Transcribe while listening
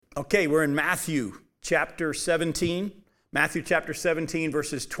Okay, we're in Matthew chapter 17. Matthew chapter 17,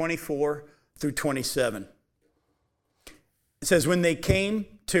 verses 24 through 27. It says, when they came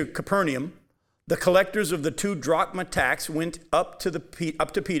to Capernaum, the collectors of the 2 drachma tax went up to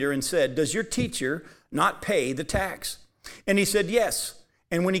Peter and said, does your teacher not pay the tax? And he said, yes.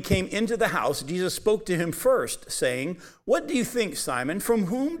 And when he came into the house, Jesus spoke to him first, saying, what do you think, Simon? From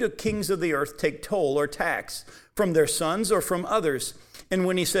whom do kings of the earth take toll or tax? From their sons or from others? And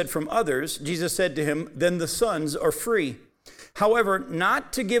when he said from others, Jesus said to him, then the sons are free. However,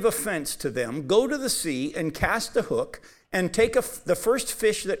 not to give offense to them, go to the sea and cast a hook and take the first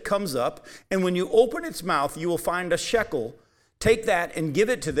fish that comes up. And when you open its mouth, you will find a shekel. Take that and give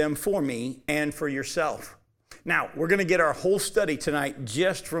it to them for me and for yourself. Now, we're going to get our whole study tonight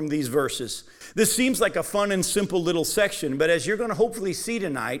just from these verses. This seems like a fun and simple little section, but as you're going to hopefully see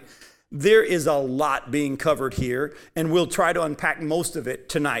tonight, there is a lot being covered here, and we'll try to unpack most of it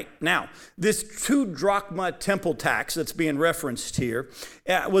tonight. Now, this 2 drachma temple tax that's being referenced here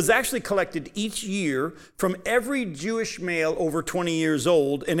was actually collected each year from every Jewish male over 20 years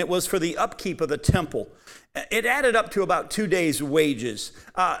old, and it was for the upkeep of the temple. It added up to about 2 days' wages.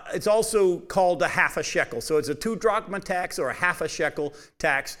 It's also called a half a shekel. So it's a 2 drachma tax or a half a shekel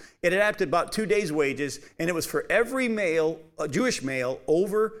tax. It added up to about 2 days' wages, and it was for every male, a Jewish male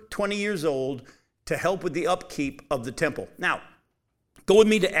over 20 years old, to help with the upkeep of the temple. Now, go with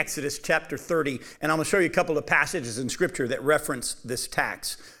me to Exodus chapter 30, and I'm going to show you a couple of passages in Scripture that reference this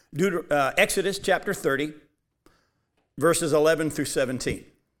tax. Exodus chapter 30, verses 11 through 17.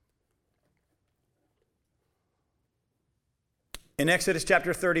 In Exodus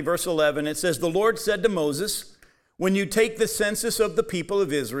chapter 30, verse 11, it says, the Lord said to Moses, when you take the census of the people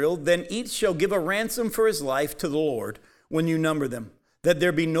of Israel, then each shall give a ransom for his life to the Lord when you number them, that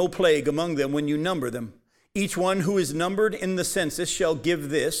there be no plague among them when you number them. Each one who is numbered in the census shall give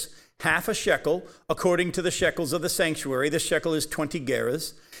this, half a shekel, according to the shekels of the sanctuary. The shekel is 20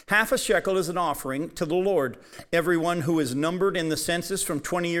 gerahs. Half a shekel is an offering to the Lord. Everyone who is numbered in the census from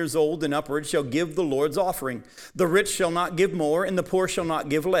 20 years old and upward shall give the Lord's offering. The rich shall not give more, and the poor shall not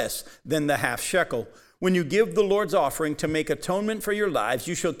give less than the half shekel. When you give the Lord's offering to make atonement for your lives,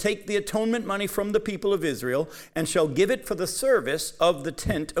 you shall take the atonement money from the people of Israel and shall give it for the service of the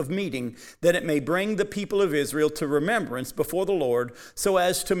tent of meeting, that it may bring the people of Israel to remembrance before the Lord, so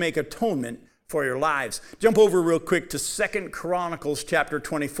as to make atonement for your lives. Jump over real quick to 2 Chronicles chapter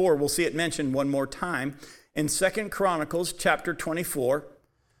 24. We'll see it mentioned one more time. In 2 Chronicles chapter 24,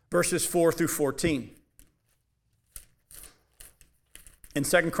 verses 4 through 14. In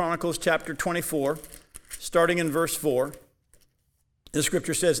 2 Chronicles chapter 24, starting in verse 4, the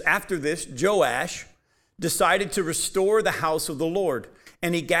scripture says, after this, Joash decided to restore the house of the Lord.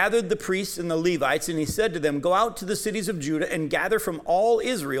 And he gathered the priests and the Levites, and he said to them, go out to the cities of Judah and gather from all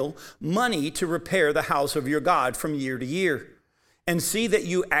Israel money to repair the house of your God from year to year. And see that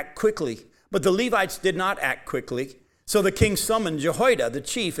you act quickly. But the Levites did not act quickly. So the king summoned Jehoiada, the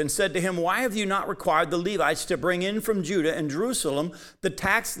chief, and said to him, why have you not required the Levites to bring in from Judah and Jerusalem the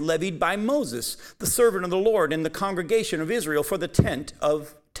tax levied by Moses, the servant of the Lord, in the congregation of Israel for the tent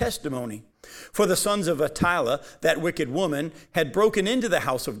of testimony? For the sons of Attila, that wicked woman, had broken into the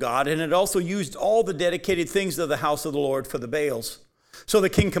house of God and had also used all the dedicated things of the house of the Lord for the Baals. So the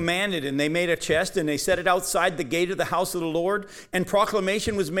king commanded, and they made a chest, and they set it outside the gate of the house of the Lord, and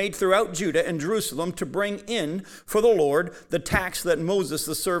proclamation was made throughout Judah and Jerusalem to bring in for the Lord the tax that Moses,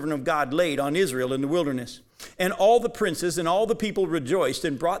 the servant of God, laid on Israel in the wilderness. And all the princes and all the people rejoiced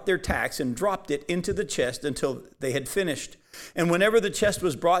and brought their tax and dropped it into the chest until they had finished. And whenever the chest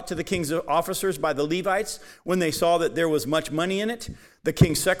was brought to the king's officers by the Levites, when they saw that there was much money in it, the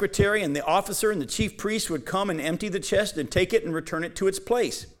king's secretary and the officer and the chief priest would come and empty the chest and take it and return it to its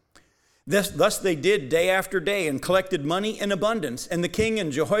place. Thus they did day after day and collected money in abundance. And the king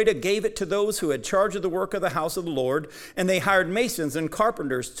and Jehoiada gave it to those who had charge of the work of the house of the Lord. And they hired masons and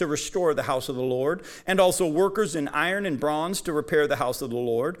carpenters to restore the house of the Lord, and also workers in iron and bronze to repair the house of the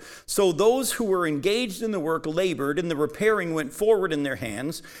Lord. So those who were engaged in the work labored, and the repairing went forward in their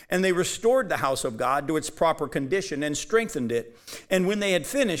hands. And they restored the house of God to its proper condition and strengthened it. And when they had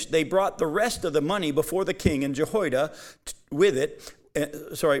finished, they brought the rest of the money before the king and Jehoiada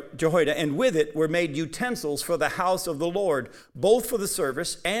Jehoiada, and with it were made utensils for the house of the Lord, both for the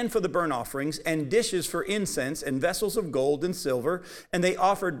service and for the burnt offerings, and dishes for incense, and vessels of gold and silver. And they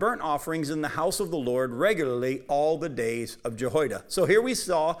offered burnt offerings in the house of the Lord regularly all the days of Jehoiada. So here we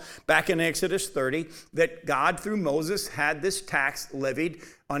saw back in Exodus 30 that God, through Moses, had this tax levied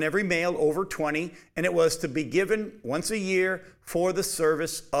on every male over 20, and it was to be given once a year for the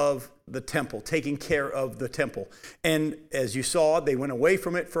service of the temple, taking care of the temple. And as you saw, they went away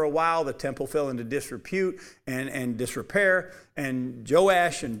from it for a while. The temple fell into disrepute and disrepair, and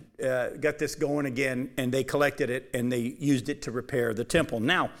Joash got this going again, and they collected it, and they used it to repair the temple.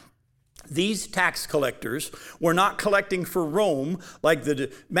 Now, these tax collectors were not collecting for Rome like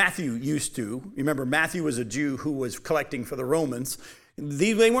Matthew used to. Remember, Matthew was a Jew who was collecting for the Romans.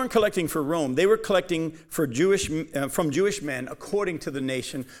 They weren't collecting for Rome. They were collecting for from Jewish men according to the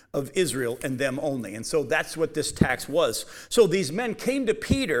nation of Israel and them only. And so that's what this tax was. So these men came to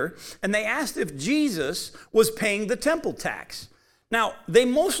Peter and they asked if Jesus was paying the temple tax. Now, they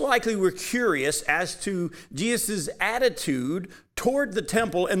most likely were curious as to Jesus' attitude toward the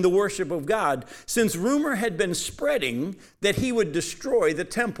temple and the worship of God, since rumor had been spreading that he would destroy the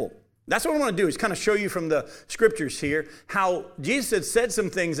temple. That's what I want to do, is kind of show you from the scriptures here how Jesus had said some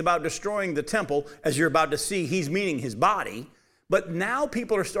things about destroying the temple. As you're about to see, he's meaning his body. But now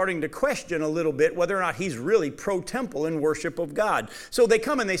people are starting to question a little bit whether or not he's really pro-temple in worship of God. So they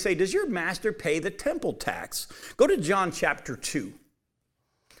come and they say, does your master pay the temple tax? Go to John chapter 2.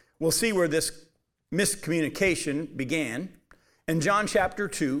 We'll see where this miscommunication began. In John chapter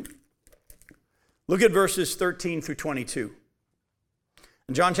 2, look at verses 13 through 22.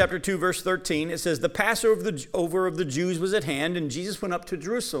 In John chapter 2, verse 13, it says, the Passover of the Jews was at hand, and Jesus went up to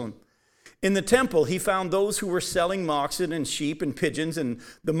Jerusalem. In the temple, he found those who were selling oxen and sheep and pigeons and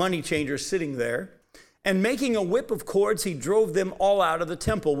the money changers sitting there. And making a whip of cords, he drove them all out of the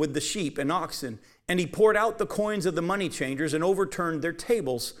temple with the sheep and oxen. And he poured out the coins of the money changers and overturned their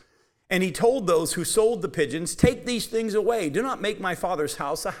tables. And he told those who sold the pigeons, take these things away. Do not make my Father's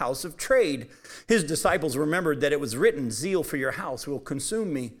house a house of trade. His disciples remembered that it was written, zeal for your house will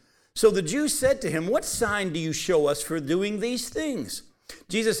consume me. So the Jews said to him, what sign do you show us for doing these things?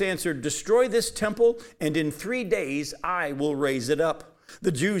 Jesus answered, destroy this temple, and in 3 days I will raise it up.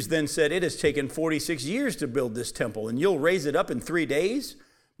 The Jews then said, it has taken 46 years to build this temple, and you'll raise it up in 3 days?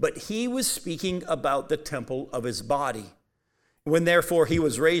 But he was speaking about the temple of his body. When therefore he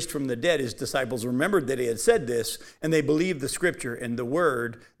was raised from the dead, his disciples remembered that he had said this, and they believed the scripture and the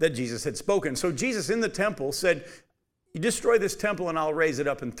word that Jesus had spoken. So Jesus in the temple said, you destroy this temple and I'll raise it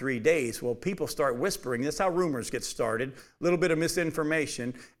up in 3 days. Well, people start whispering. That's how rumors get started. A little bit of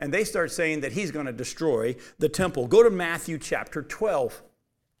misinformation. And they start saying that he's going to destroy the temple. Go to Matthew chapter 12.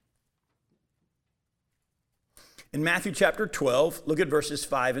 In Matthew chapter 12, look at verses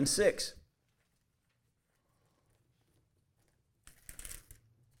 5 and 6.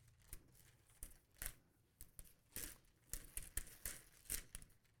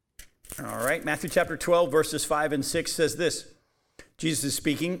 All right, Matthew chapter 12, verses 5 and 6 says this. Jesus is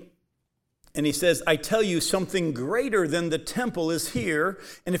speaking, and he says, I tell you, something greater than the temple is here.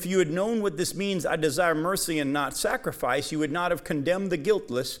 And if you had known what this means, I desire mercy and not sacrifice, you would not have condemned the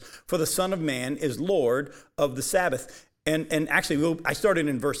guiltless, for the Son of Man is Lord of the Sabbath. And actually, I started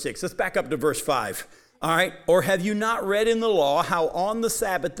in verse 6. Let's back up to verse 5. All right, or have you not read in the law how on the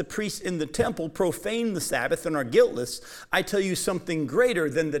Sabbath the priests in the temple profane the Sabbath and are guiltless? I tell you, something greater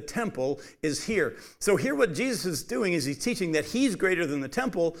than the temple is here. So here what Jesus is doing is he's teaching that he's greater than the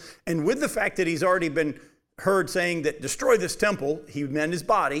temple, and with the fact that he's already been heard saying that destroy this temple, he meant his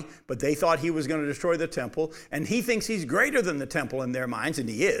body, but they thought he was going to destroy the temple, and he thinks he's greater than the temple in their minds, and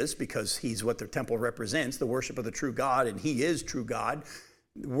he is, because he's what the temple represents, the worship of the true God, and he is true God.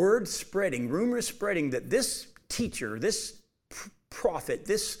 Word spreading, rumors spreading that this teacher, this prophet,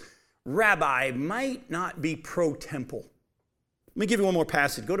 this rabbi might not be pro-temple. Let me give you one more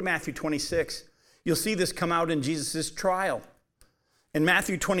passage. Go to Matthew 26. You'll see this come out in Jesus' trial. In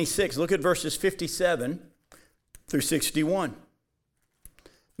Matthew 26, look at verses 57 through 61.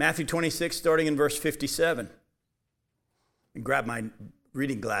 Matthew 26, starting in verse 57. And grab my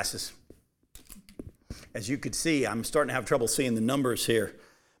reading glasses. As you could see, I'm starting to have trouble seeing the numbers here.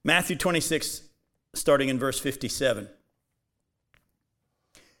 Matthew 26, starting in verse 57.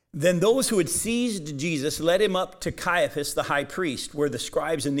 Then those who had seized Jesus led him up to Caiaphas the high priest, where the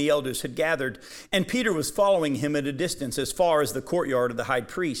scribes and the elders had gathered. And Peter was following him at a distance as far as the courtyard of the high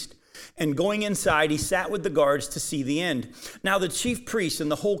priest. And going inside, he sat with the guards to see the end. Now the chief priests and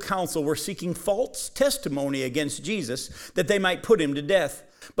the whole council were seeking false testimony against Jesus, that they might put him to death.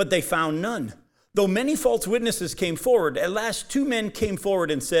 But they found none. Though many false witnesses came forward, at last 2 men came forward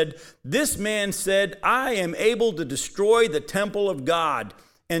and said, this man said, I am able to destroy the temple of God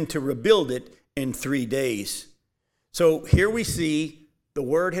and to rebuild it in 3 days. So here we see the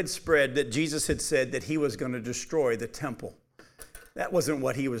word had spread that Jesus had said that he was going to destroy the temple. That wasn't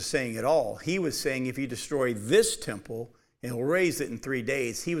what he was saying at all. He was saying if you destroy this temple, He'll raise it in 3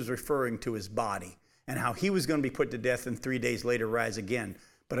 days. He was referring to his body and how he was going to be put to death and 3 days later rise again.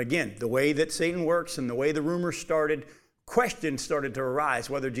 But again, the way that Satan works and the way the rumors started, questions started to arise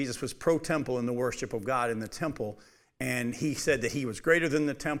whether Jesus was pro-temple in the worship of God in the temple. And he said that he was greater than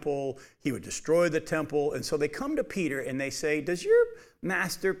the temple. He would destroy the temple. And so they come to Peter and they say, does your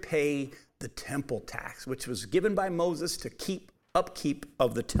master pay the temple tax, which was given by Moses to keep upkeep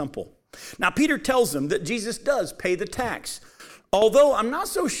of the temple? Now, Peter tells them that Jesus does pay the tax, although I'm not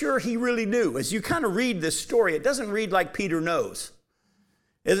so sure he really knew. As you kind of read this story, it doesn't read like Peter knows.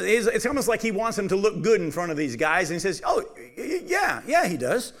 It's almost like he wants them to look good in front of these guys, and he says, oh, yeah, he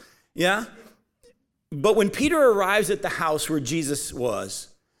does. Yeah. But when Peter arrives at the house where Jesus was,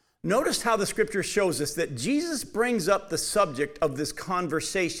 notice how the scripture shows us that Jesus brings up the subject of this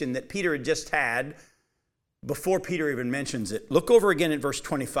conversation that Peter had just had before Peter even mentions it. Look over again at verse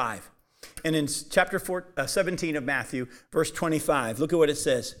 25. And in chapter 17 of Matthew, verse 25, look at what it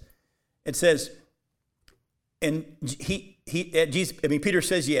says. It says, and Peter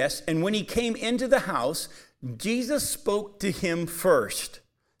says yes. And when he came into the house, Jesus spoke to him first,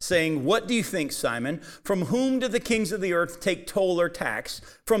 saying, what do you think, Simon? From whom do the kings of the earth take toll or tax?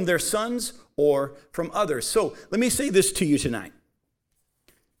 From their sons or from others? So let me say this to you tonight.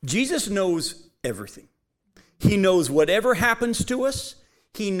 Jesus knows everything. He knows whatever happens to us.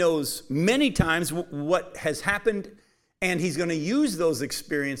 He knows many times what has happened, and he's going to use those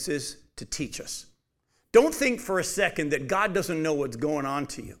experiences to teach us. Don't think for a second that God doesn't know what's going on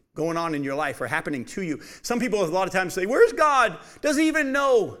in your life or happening to you. Some people a lot of times say, where's God? Does he even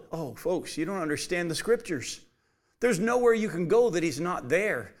know? Oh, folks, you don't understand the scriptures. There's nowhere you can go that he's not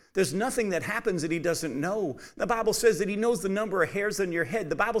there. There's nothing that happens that he doesn't know. The Bible says that he knows the number of hairs on your head.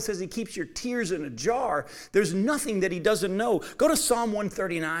 The Bible says he keeps your tears in a jar. There's nothing that he doesn't know. Go to Psalm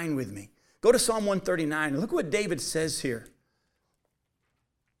 139 with me. Go to Psalm 139. Look what David says here.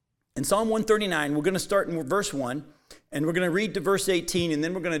 In Psalm 139, we're going to start in verse 1, and we're going to read to verse 18, and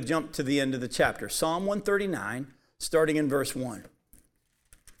then we're going to jump to the end of the chapter. Psalm 139, starting in verse 1.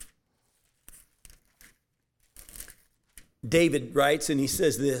 David writes, and he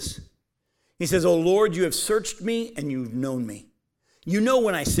says this. He says, O Lord, you have searched me, and you've known me. You know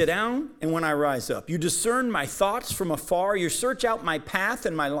when I sit down and when I rise up. You discern my thoughts from afar. You search out my path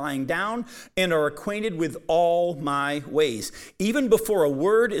and my lying down and are acquainted with all my ways. Even before a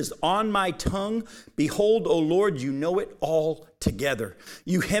word is on my tongue, behold, O Lord, you know it all together.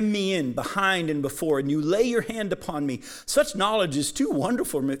 You hem me in behind and before, and you lay your hand upon me. Such knowledge is too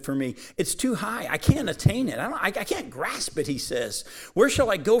wonderful for me. It's too high. I can't attain it. I can't grasp it, he says. Where shall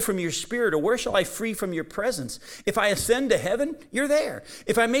I go from your spirit, or where shall I flee from your presence? If I ascend to heaven, you're there.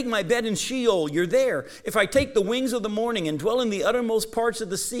 If I make my bed in Sheol, you're there. If I take the wings of the morning and dwell in the uttermost parts of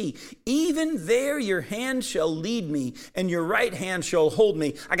the sea, even there your hand shall lead me, and your right hand shall hold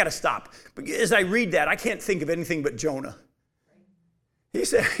me. I got to stop. As I read that, I can't think of anything but Jonah. He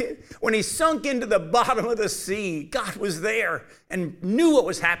said, when he sunk into the bottom of the sea, God was there and knew what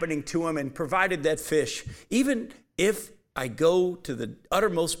was happening to him and provided that fish. Even if I go to the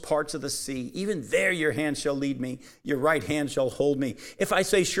uttermost parts of the sea, even there your hand shall lead me, your right hand shall hold me. If I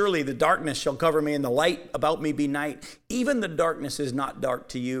say, surely the darkness shall cover me and the light about me be night, even the darkness is not dark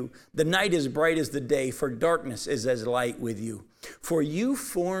to you. The night is bright as the day, for darkness is as light with you. For you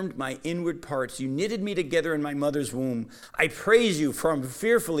formed my inward parts. You knitted me together in my mother's womb. I praise you, for I'm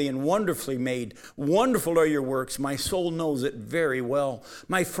fearfully and wonderfully made. Wonderful are your works. My soul knows it very well.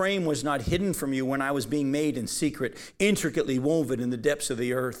 My frame was not hidden from you when I was being made in secret, intricately woven in the depths of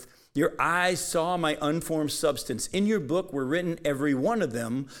the earth. Your eyes saw my unformed substance. In your book were written, every one of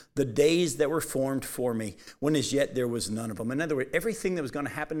them, the days that were formed for me, when as yet there was none of them. In other words, everything that was going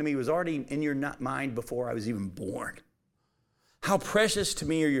to happen to me was already in your mind before I was even born. How precious to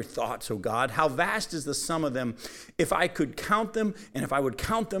me are your thoughts, O God. How vast is the sum of them. If I could count them, and if I would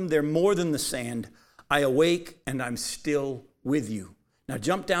count them, they're more than the sand. I awake, and I'm still with you. Now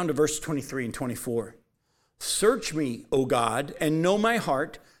jump down to verse 23 and 24. Search me, O God, and know my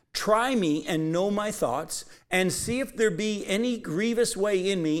heart. Try me and know my thoughts, and see if there be any grievous way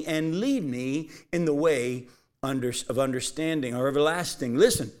in me, and lead me in the way of understanding or everlasting.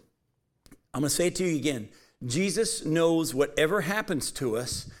 Listen, I'm going to say it to you again. Jesus knows whatever happens to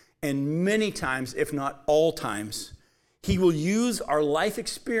us, and many times, if not all times, he will use our life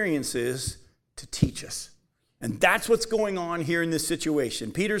experiences to teach us. And that's what's going on here in this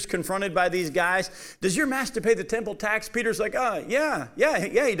situation. Peter's confronted by these guys. Does your master pay the temple tax? Peter's like, yeah,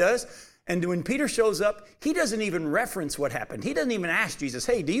 he does. And when Peter shows up, he doesn't even reference what happened. He doesn't even ask Jesus,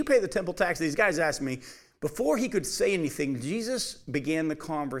 hey, do you pay the temple tax? These guys asked me. Before he could say anything, Jesus began the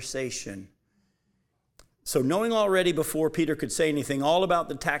conversation. So knowing already before Peter could say anything all about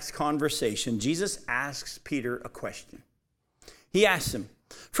the tax conversation, Jesus asks Peter a question. He asks him,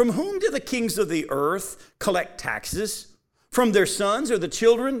 "From whom do the kings of the earth collect taxes? From their sons or the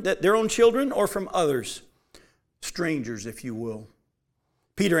children, their own children, or from others?" Strangers, if you will.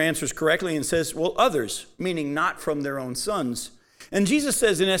 Peter answers correctly and says, well, others, meaning not from their own sons. And Jesus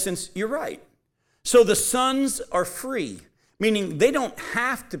says, in essence, you're right. So the sons are free, meaning they don't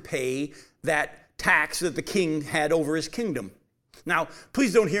have to pay that tax that the king had over his kingdom. Now,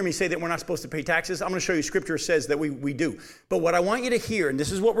 please don't hear me say that we're not supposed to pay taxes. I'm going to show you scripture says that we do. But what I want you to hear, and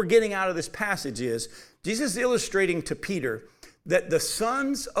this is what we're getting out of this passage, is Jesus is illustrating to Peter that the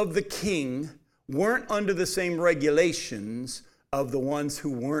sons of the king weren't under the same regulations of the ones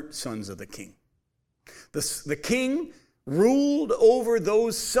who weren't sons of the king. The king ruled over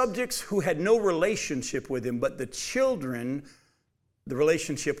those subjects who had no relationship with him, but the children, the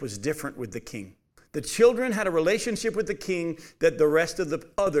relationship was different with the king. The children had a relationship with the king that the rest of the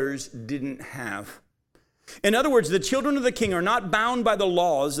others didn't have. In other words, the children of the king are not bound by the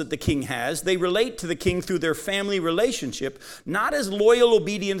laws that the king has. They relate to the king through their family relationship, not as loyal,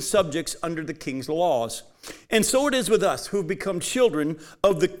 obedient subjects under the king's laws. And so it is with us who have become children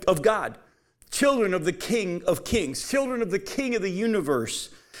of God, children of the King of Kings, children of the King of the universe.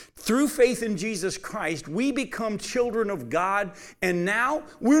 Through faith in Jesus Christ, we become children of God, and now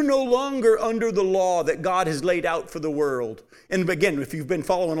we're no longer under the law that God has laid out for the world. And again, if you've been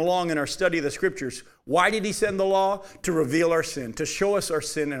following along in our study of the scriptures, why did he send the law? To reveal our sin, to show us our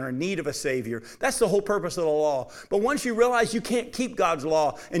sin and our need of a Savior. That's the whole purpose of the law. But once you realize you can't keep God's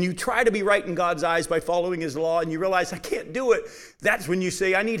law, and you try to be right in God's eyes by following his law, and you realize I can't do it, that's when you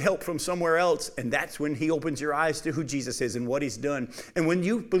say, I need help from somewhere else. And that's when he opens your eyes to who Jesus is and what he's done. And when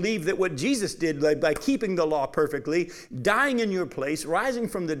you believe that what Jesus did by keeping the law perfectly, dying in your place, rising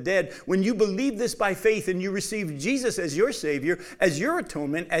from the dead, when you believe this by faith and you receive Jesus as your Savior, as your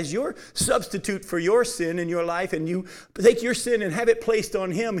atonement, as your substitute for your sin in your life, and you take your sin and have it placed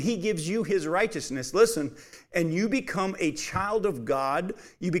on him, he gives you his righteousness. Listen, and you become a child of God,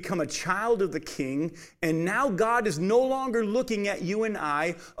 you become a child of the King, and now God is no longer looking at you and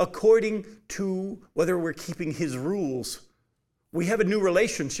I according to whether we're keeping his rules. We have a new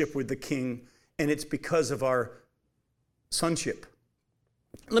relationship with the King, and it's because of our sonship.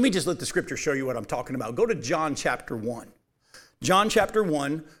 Let me just let the scripture show you what I'm talking about. Go to John chapter 1. John chapter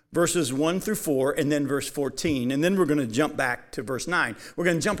 1, verses 1 through 4, and then verse 14. And then we're going to jump back to verse 9. We're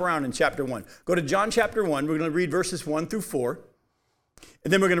going to jump around in chapter 1. Go to John chapter 1. We're going to read verses 1 through 4.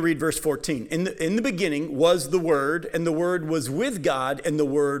 And then we're going to read verse 14. In the beginning was the Word, and the Word was with God, and the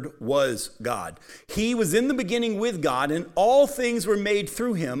Word was God. He was in the beginning with God, and all things were made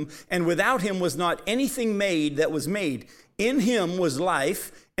through him, and without him was not anything made that was made. In him was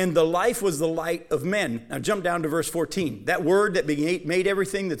life, and the life was the light of men. Now jump down to verse 14. That Word that made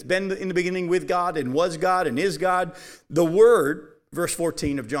everything, that's been in the beginning with God and was God and is God. The Word, verse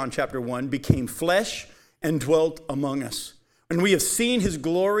 14 of John chapter 1, became flesh and dwelt among us. And we have seen his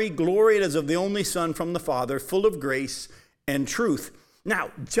glory, glory as of the only Son from the Father, full of grace and truth.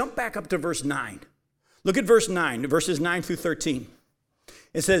 Now jump back up to verse 9. Look at verse 9, verses 9 through 13.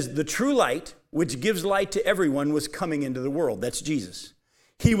 It says, the true light, which gives light to everyone, was coming into the world. That's Jesus.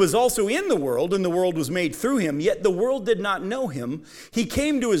 He was also in the world, and the world was made through him, yet the world did not know him. He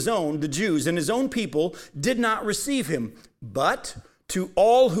came to his own, the Jews, and his own people did not receive him. But to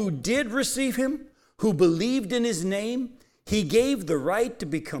all who did receive him, who believed in his name, he gave the right to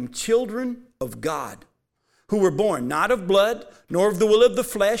become children of God, who were born not of blood, nor of the will of the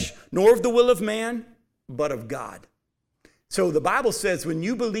flesh, nor of the will of man, but of God. So the Bible says when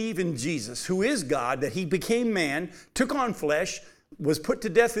you believe in Jesus, who is God, that he became man, took on flesh, was put to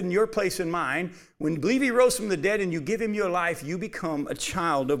death in your place and mine, when you believe he rose from the dead and you give him your life, you become a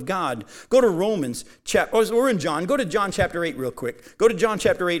child of God. Go to Romans chapter, we're in John. Go to John chapter 8 real quick. Go to John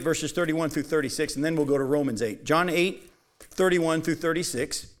chapter 8, verses 31 through 36, and then we'll go to Romans 8. John 8, 31 through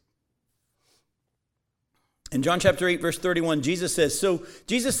 36. In John chapter 8, verse 31, Jesus says, so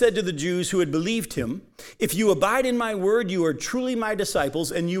Jesus said to the Jews who had believed him, if you abide in my word, you are truly my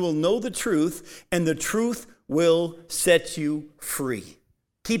disciples, and you will know the truth, and the truth will set you free.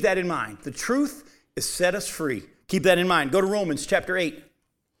 Keep that in mind. The truth is set us free. Keep that in mind. Go to Romans chapter 8,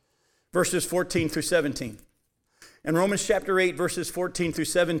 verses 14 through 17. In Romans chapter 8, verses 14 through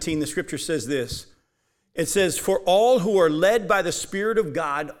 17, the scripture says this. It says, for all who are led by the Spirit of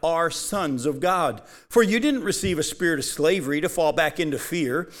God are sons of God. For you didn't receive a spirit of slavery to fall back into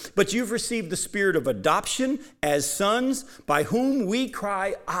fear, but you've received the spirit of adoption as sons, by whom we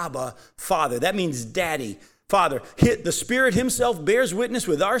cry, Abba, Father. That means daddy. Father, the Spirit himself bears witness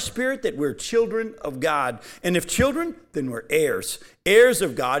with our spirit that we're children of God. And if children, then we're heirs, heirs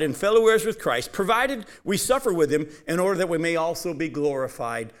of God and fellow heirs with Christ, provided we suffer with him in order that we may also be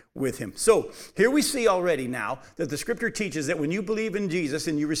glorified with him. So here we see already now that the scripture teaches that when you believe in Jesus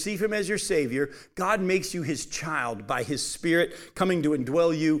and you receive him as your Savior, God makes you his child by his Spirit coming to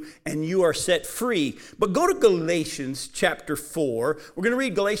indwell you, and you are set free. But go to Galatians chapter 4. We're going to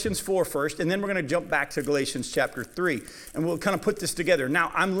read Galatians 4 first, and then we're going to jump back to Galatians chapter 3, and we'll kind of put this together.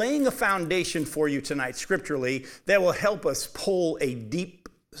 Now, I'm laying a foundation for you tonight scripturally that will help us pull a deep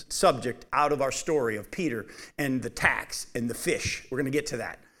subject out of our story of Peter and the tax and the fish. We're going to get to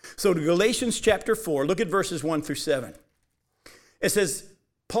that. So to Galatians chapter 4, look at verses 1 through 7. It says,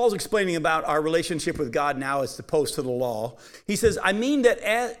 Paul's explaining about our relationship with God now as opposed to the law. He says, I mean that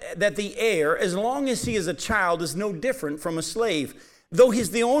the heir, as long as he is a child, is no different from a slave, though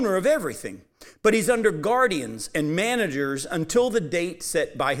he's the owner of everything. But he's under guardians and managers until the date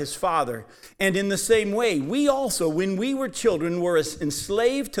set by his father. And in the same way, we also, when we were children, were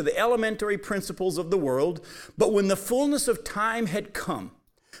enslaved to the elementary principles of the world. But when the fullness of time had come,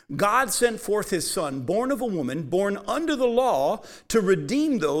 God sent forth his Son, born of a woman, born under the law, to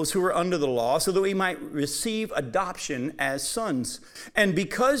redeem those who were under the law, so that we might receive adoption as sons. And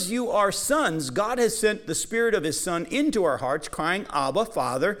because you are sons, God has sent the Spirit of his Son into our hearts, crying, Abba,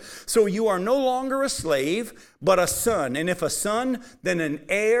 Father. So you are no longer a slave, but a son. And if a son, then an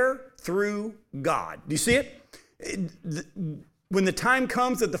heir through God. Do you see it? When the time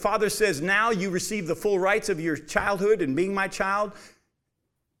comes that the Father says, now you receive the full rights of your childhood and being my child,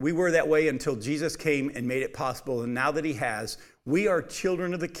 we were that way until Jesus came and made it possible. And now that he has, we are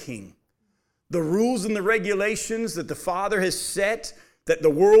children of the King. The rules and the regulations that the Father has set, that the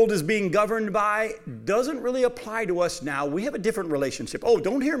world is being governed by, doesn't really apply to us now. We have a different relationship. Oh,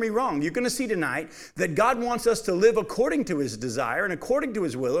 don't hear me wrong. You're going to see tonight that God wants us to live according to his desire and according to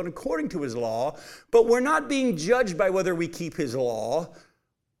his will and according to his law. But we're not being judged by whether we keep his law.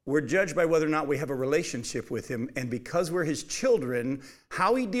 We're judged by whether or not we have a relationship with him. And because we're his children,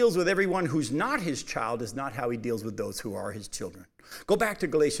 how he deals with everyone who's not his child is not how he deals with those who are his children. Go back to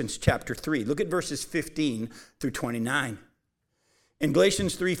Galatians chapter 3. Look at verses 15 through 29. In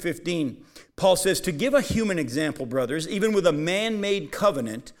Galatians 3:15, Paul says, to give a human example, brothers, even with a man-made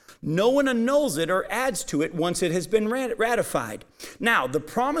covenant, no one annuls it or adds to it once it has been ratified. Now, the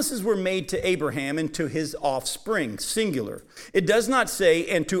promises were made to Abraham and to his offspring, singular. It does not say,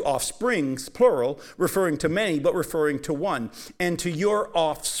 and to offsprings, plural, referring to many, but referring to one, and to your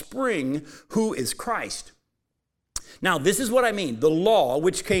offspring, who is Christ. Now, this is what I mean. The law,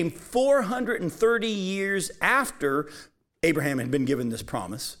 which came 430 years after Abraham had been given this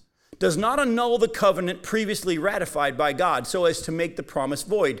promise, does not annul the covenant previously ratified by God so as to make the promise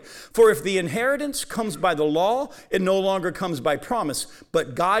void. For if the inheritance comes by the law, it no longer comes by promise,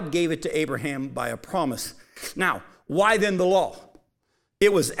 but God gave it to Abraham by a promise. Now, why then the law?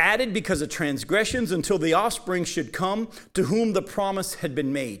 It was added because of transgressions until the offspring should come to whom the promise had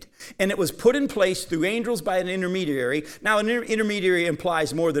been made. And it was put in place through angels by an intermediary. Now, an intermediary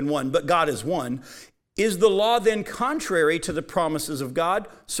implies more than one, but God is one. Is the law then contrary to the promises of God?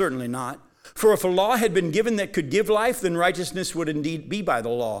 Certainly not. For if a law had been given that could give life, then righteousness would indeed be by the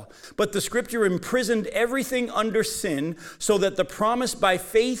law. But the scripture imprisoned everything under sin so that the promise by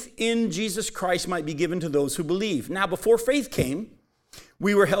faith in Jesus Christ might be given to those who believe. Now, before faith came,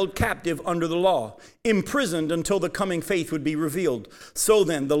 we were held captive under the law, imprisoned until the coming faith would be revealed. So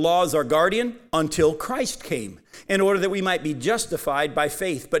then, the law is our guardian until Christ came, in order that we might be justified by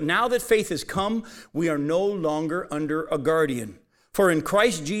faith. But now that faith has come, we are no longer under a guardian. For in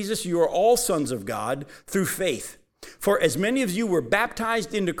Christ Jesus, you are all sons of God through faith. For as many of you were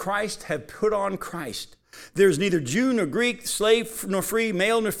baptized into Christ have put on Christ. There's neither Jew nor Greek, slave nor free,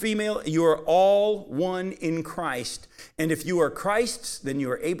 male nor female. You are all one in Christ. And if you are Christ's, then you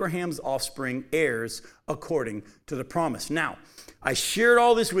are Abraham's offspring, heirs according to the promise. Now, I shared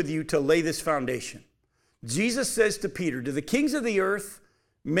all this with you to lay this foundation. Jesus says to Peter, do the kings of the earth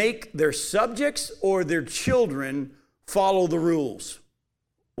make their subjects or their children follow the rules?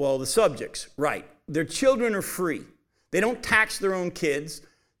 Well, the subjects, right. Their children are free. They don't tax their own kids.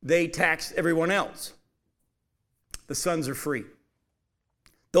 They tax everyone else. The sons are free.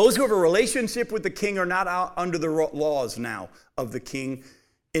 Those who have a relationship with the king are not out under the laws now of the king.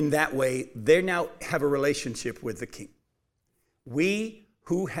 In that way, they now have a relationship with the king. We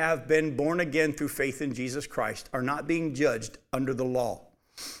who have been born again through faith in Jesus Christ are not being judged under the law.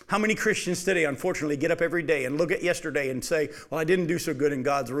 How many Christians today, unfortunately, get up every day and look at yesterday and say, well, I didn't do so good in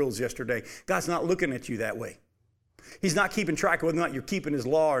God's rules yesterday. God's not looking at you that way. He's not keeping track of whether or not you're keeping his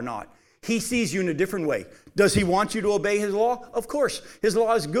law or not. He sees you in a different way. Does he want you to obey his law? Of course. His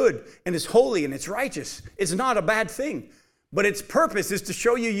law is good and it's holy and it's righteous. It's not a bad thing. But its purpose is to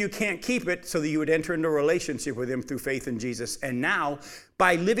show you you can't keep it so that you would enter into a relationship with him through faith in Jesus. And now,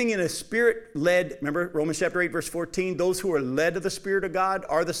 by living in a spirit-led, remember Romans chapter 8, verse 14, those who are led of the Spirit of God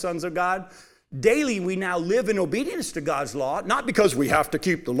are the sons of God. Daily, we now live in obedience to God's law, not because we have to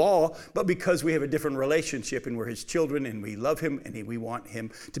keep the law, but because we have a different relationship and we're his children and we love him and we want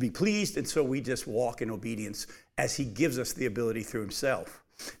him to be pleased. And so we just walk in obedience as he gives us the ability through himself.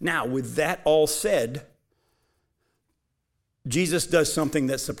 Now, with that all said, Jesus does something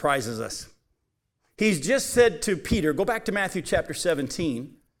that surprises us. He's just said to Peter, go back to Matthew chapter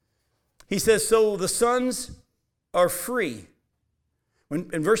 17. He says, so the sons are free.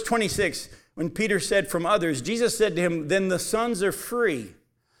 In verse 26, when Peter said from others, Jesus said to him, then the sons are free.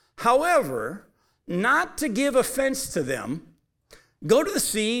 However, not to give offense to them, go to the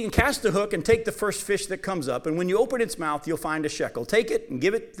sea and cast a hook and take the first fish that comes up. And when you open its mouth, you'll find a shekel. Take it and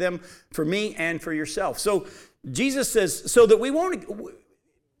give it them for me and for yourself. So Jesus says, so that we won't,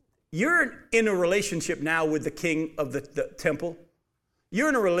 you're in a relationship now with the king of the temple. You're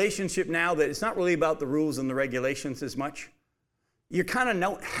in a relationship now that it's not really about the rules and the regulations as much. You kind of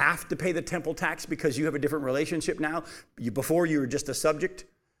don't have to pay the temple tax because you have a different relationship now. Before you were just a subject,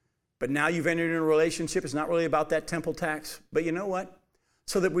 but now you've entered in a relationship. It's not really about that temple tax. But you know what?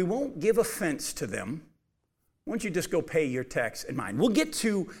 So that we won't give offense to them, why don't you just go pay your tax and mine? We'll get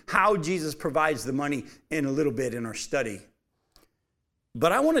to how Jesus provides the money in a little bit in our study.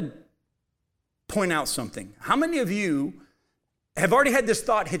 But I want to point out something. How many of you have already had this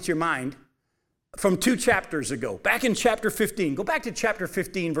thought hit your mind from 2 chapters ago? Back in chapter 15. Go back to chapter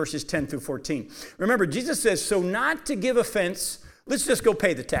 15, verses 10 through 14. Remember, Jesus says, so not to give offense, let's just go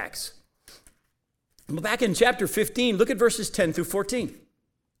pay the tax. Back in chapter 15, look at verses 10 through 14.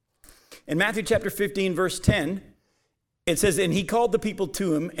 In Matthew chapter 15, verse 10, it says, and he called the people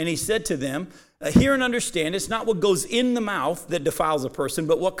to him, and he said to them, hear and understand, it's not what goes in the mouth that defiles a person,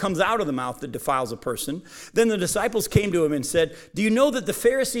 but what comes out of the mouth that defiles a person. Then the disciples came to him and said, do you know that the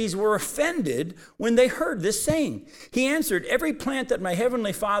Pharisees were offended when they heard this saying? He answered, every plant that my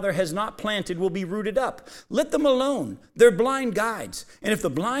heavenly Father has not planted will be rooted up. Let them alone. They're blind guides. And if the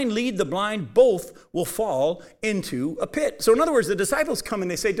blind lead the blind, both will fall into a pit. So in other words, the disciples come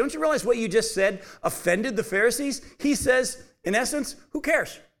and they say, don't you realize what you just said offended the Pharisees? He says, in essence, who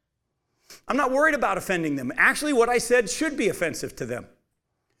cares? I'm not worried about offending them. Actually, what I said should be offensive to them.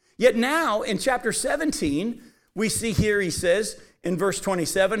 Yet now, in chapter 17, we see here, he says, in verse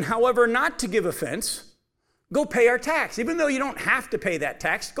 27, however, not to give offense, go pay our tax. Even though you don't have to pay that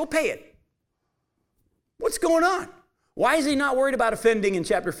tax, go pay it. What's going on? Why is he not worried about offending in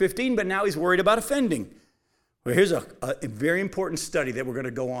chapter 15, but now he's worried about offending? Well, here's a very important study that we're going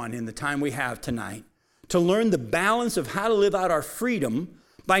to go on in the time we have tonight to learn the balance of how to live out our freedom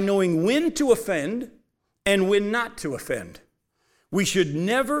by knowing when to offend and when not to offend. We should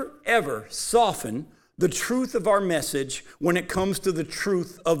never, ever soften the truth of our message when it comes to the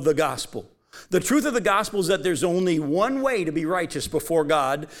truth of the gospel. The truth of the gospel is that there's only one way to be righteous before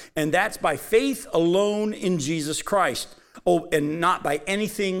God, and that's by faith alone in Jesus Christ. Oh, and not by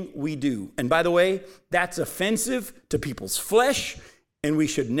anything we do. And by the way, that's offensive to people's flesh, and we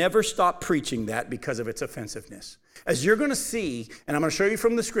should never stop preaching that because of its offensiveness. As you're going to see, and I'm going to show you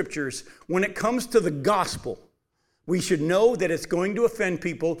from the scriptures, when it comes to the gospel, we should know that it's going to offend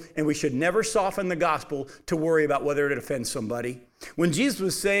people, and we should never soften the gospel to worry about whether it offends somebody. When Jesus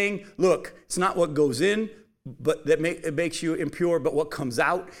was saying, look, it's not what goes in, but it makes you impure, but what comes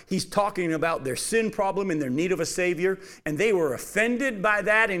out, he's talking about their sin problem and their need of a Savior, and they were offended by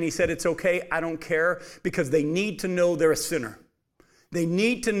that, and he said, it's okay, I don't care, because they need to know they're a sinner. They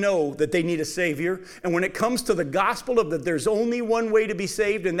need to know that they need a Savior. And when it comes to the gospel of that there's only one way to be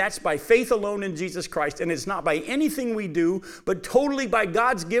saved, and that's by faith alone in Jesus Christ. And it's not by anything we do, but totally by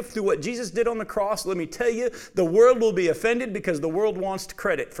God's gift through what Jesus did on the cross. Let me tell you, the world will be offended because the world wants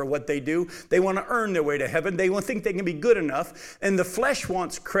credit for what they do. They want to earn their way to heaven. They think they can be good enough. And the flesh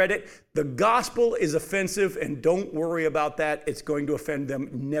wants credit. The gospel is offensive, and don't worry about that. It's going to offend them.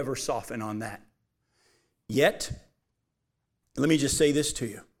 Never soften on that. Yet, let me just say this to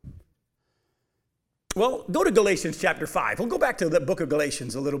you. Well, go to Galatians chapter 5. We'll go back to the book of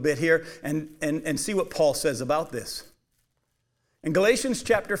Galatians a little bit here and see what Paul says about this. In Galatians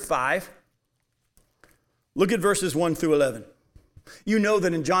chapter 5, look at verses 1 through 11. You know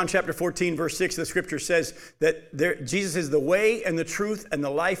that in John chapter 14, verse 6, the scripture says that Jesus is the way and the truth and the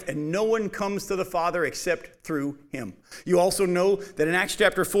life, and no one comes to the Father except through him. You also know that in Acts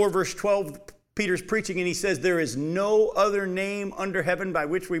chapter 4, verse 12, Peter's preaching and he says, there is no other name under heaven by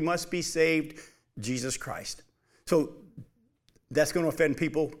which we must be saved, Jesus Christ. So that's going to offend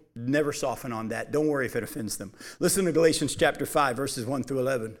people. Never soften on that. Don't worry if it offends them. Listen to Galatians chapter 5, verses 1 through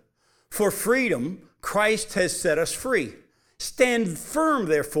 11. For freedom, Christ has set us free. Stand firm,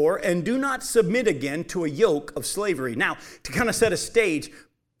 therefore, and do not submit again to a yoke of slavery. Now, to kind of set a stage,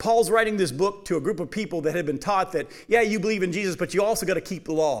 Paul's writing this book to a group of people that had been taught that, yeah, you believe in Jesus, but you also got to keep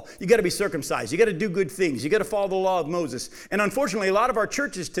the law. You got to be circumcised. You got to do good things. You got to follow the law of Moses. And unfortunately, a lot of our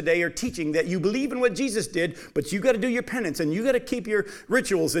churches today are teaching that you believe in what Jesus did, but you got to do your penance and you got to keep your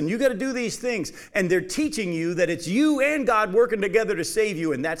rituals and you got to do these things. And they're teaching you that it's you and God working together to save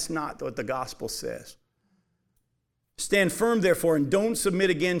you, and that's not what the gospel says. Stand firm, therefore, and don't submit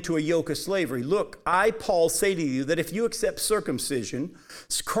again to a yoke of slavery. Look, I, Paul, say to you that if you accept circumcision,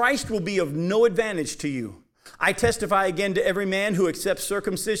 Christ will be of no advantage to you. I testify again to every man who accepts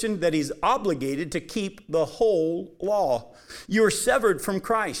circumcision that he's obligated to keep the whole law. You are severed from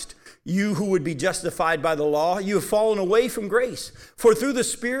Christ. You who would be justified by the law, you have fallen away from grace. For through the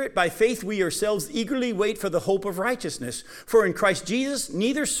Spirit, by faith, we ourselves eagerly wait for the hope of righteousness. For in Christ Jesus,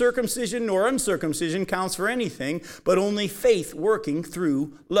 neither circumcision nor uncircumcision counts for anything, but only faith working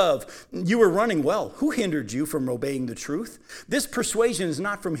through love. You were running well. Who hindered you from obeying the truth? This persuasion is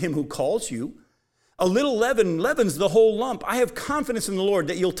not from him who calls you. A little leaven leavens the whole lump. I have confidence in the Lord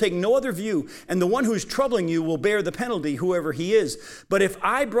that you'll take no other view, and the one who's troubling you will bear the penalty, whoever he is. But if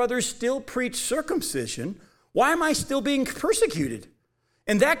I, brothers, still preach circumcision, why am I still being persecuted?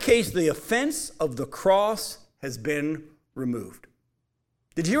 In that case, the offense of the cross has been removed.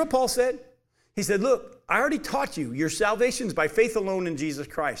 Did you hear what Paul said? He said, look, I already taught you. Your salvation is by faith alone in Jesus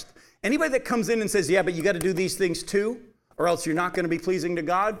Christ. Anybody that comes in and says, yeah, but you got to do these things too, or else you're not going to be pleasing to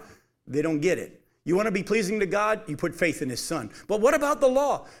God, they don't get it. You want to be pleasing to God? You put faith in his son. But what about the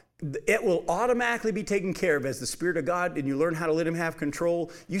law? It will automatically be taken care of as the Spirit of God, and you learn how to let him have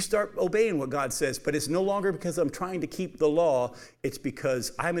control. You start obeying what God says, but it's no longer because I'm trying to keep the law. It's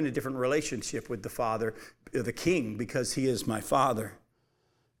because I'm in a different relationship with the Father, the King, because he is my Father.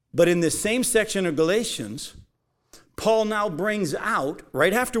 But in this same section of Galatians, Paul now brings out,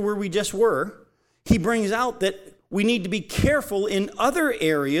 right after where we just were, he brings out that we need to be careful in other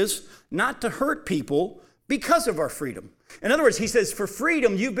areas not to hurt people because of our freedom. In other words, he says, for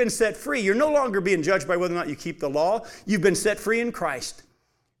freedom, you've been set free. You're no longer being judged by whether or not you keep the law. You've been set free in Christ.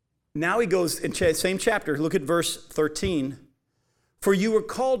 Now he goes in same chapter. Look at verse 13. For you were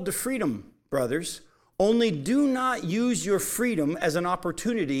called to freedom, brothers. Only do not use your freedom as an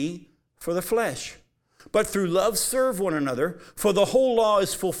opportunity for the flesh, but through love serve one another. For the whole law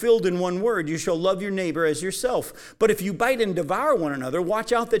is fulfilled in one word: you shall love your neighbor as yourself. But if you bite and devour one another,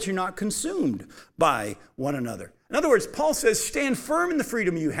 watch out that you're not consumed by one another. In other words, Paul says, stand firm in the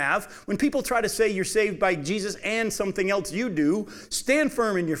freedom you have. When people try to say you're saved by Jesus and something else you do, stand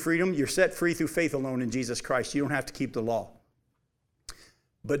firm in your freedom. You're set free through faith alone in Jesus Christ. You don't have to keep the law.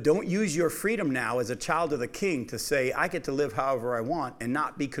 But don't use your freedom now as a child of the King to say, I get to live however I want, and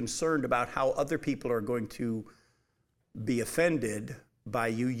not be concerned about how other people are going to be offended by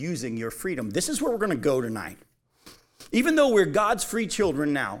you using your freedom. This is where we're going to go tonight. Even though we're God's free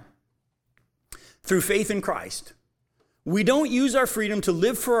children now, through faith in Christ, we don't use our freedom to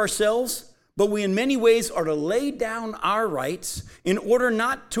live for ourselves, but we in many ways are to lay down our rights in order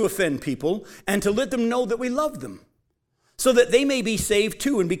not to offend people and to let them know that we love them, so that they may be saved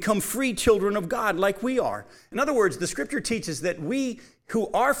too and become free children of God like we are. In other words, the scripture teaches that we who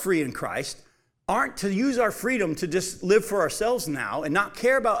are free in Christ aren't to use our freedom to just live for ourselves now and not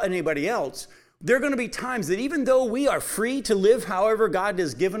care about anybody else. There are going to be times that even though we are free to live however God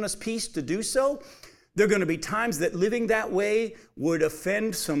has given us peace to do so, there are going to be times that living that way would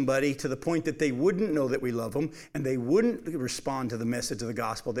offend somebody to the point that they wouldn't know that we love them and they wouldn't respond to the message of the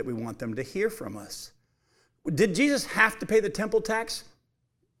gospel that we want them to hear from us. Did Jesus have to pay the temple tax?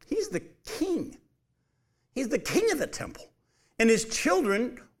 He's the king. He's the king of the temple. And his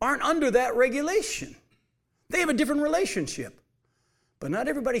children aren't under that regulation. They have a different relationship. But not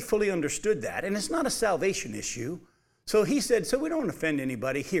everybody fully understood that, and it's not a salvation issue. So he said, so we don't offend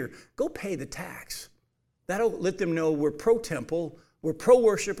anybody, here, go pay the tax. That'll let them know we're pro-temple, we're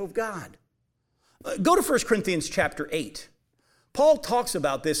pro-worship of God. Go to 1 Corinthians chapter 8. Paul talks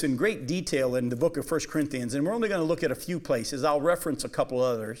about this in great detail in the book of 1 Corinthians, and we're only going to look at a few places. I'll reference a couple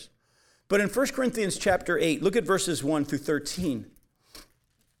others. But in 1 Corinthians chapter 8, look at verses 1 through 13.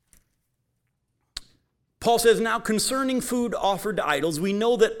 Paul says, now concerning food offered to idols, we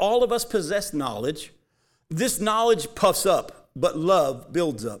know that all of us possess knowledge. This knowledge puffs up, but love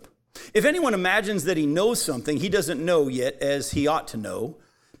builds up. If anyone imagines that he knows something he doesn't know yet as he ought to know,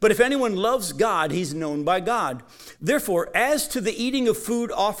 But if anyone loves God, he's known by God. Therefore, as to the eating of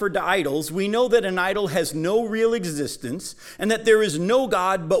food offered to idols, we know that an idol has no real existence, and that there is no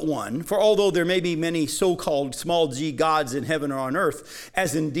God but one. For although there may be many so-called small g gods in heaven or on earth,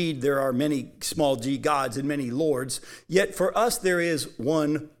 as indeed there are many small g gods and many lords, yet for us there is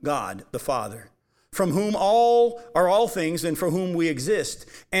one God, the Father, from whom all are all things and for whom we exist,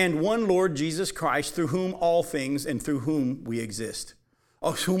 and one Lord Jesus Christ, through whom all things and through whom we exist.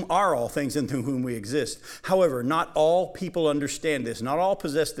 Of whom are all things and through whom we exist. However, not all people understand this. Not all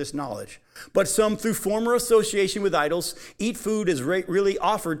possess this knowledge. But some, through former association with idols, eat food as really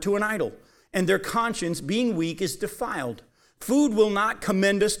offered to an idol, and their conscience, being weak, is defiled. Food will not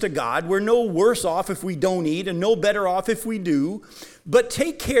commend us to God. We're no worse off if we don't eat, and no better off if we do. But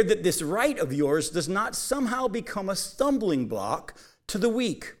take care that this right of yours does not somehow become a stumbling block to the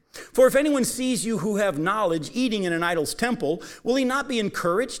weak. For if anyone sees you who have knowledge eating in an idol's temple, will he not be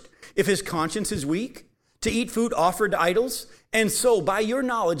encouraged, if his conscience is weak, to eat food offered to idols? And so, by your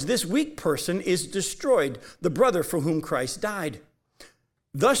knowledge, this weak person is destroyed, the brother for whom Christ died.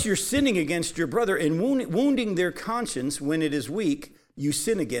 Thus you're sinning against your brother and wounding their conscience when it is weak. You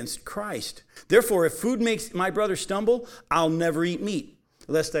sin against Christ. Therefore, if food makes my brother stumble, I'll never eat meat,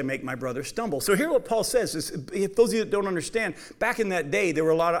 lest I make my brother stumble. So here what Paul says is, if those of you that don't understand, back in that day, there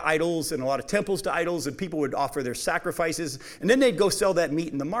were a lot of idols and a lot of temples to idols, and people would offer their sacrifices, and then they'd go sell that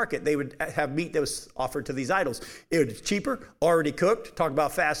meat in the market. They would have meat that was offered to these idols. It was cheaper, already cooked. Talk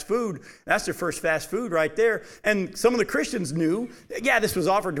about fast food. That's their first fast food right there. And some of the Christians knew, yeah, this was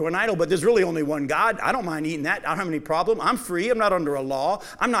offered to an idol, but there's really only one God. I don't mind eating that. I don't have any problem. I'm free. I'm not under a law.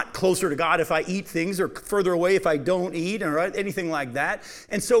 I'm not closer to God if I eat things, or further away if I don't eat, or anything like that.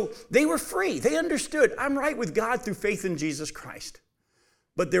 And so they were free. They understood, I'm right with God through faith in Jesus Christ.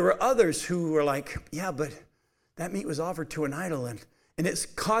 But there were others who were like, yeah, but that meat was offered to an idol, and it's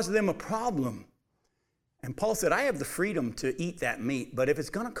caused them a problem. And Paul said, I have the freedom to eat that meat, but if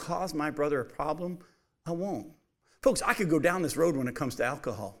it's going to cause my brother a problem, I won't. Folks, I could go down this road when it comes to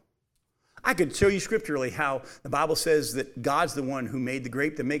alcohol. I could show you scripturally how the Bible says that God's the one who made the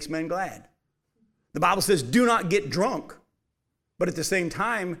grape that makes men glad. The Bible says, do not get drunk. But at the same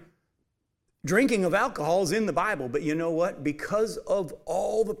time, drinking of alcohol is in the Bible. But you know what? Because of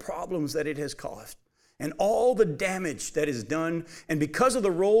all the problems that it has caused and all the damage that is done, and because of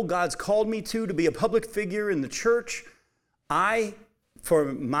the role God's called me to be a public figure in the church, I, for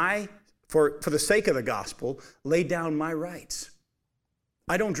the sake of the gospel, lay down my rights.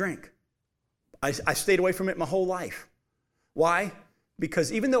 I don't drink. I stayed away from it my whole life. Why?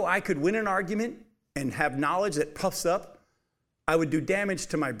 Because even though I could win an argument and have knowledge that puffs up, I would do damage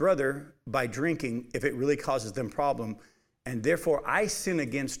to my brother by drinking if it really causes them problem. And therefore, I sin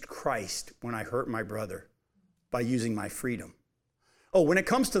against Christ when I hurt my brother by using my freedom. Oh, when it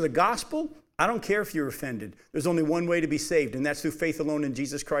comes to the gospel, I don't care if you're offended. There's only one way to be saved, and that's through faith alone in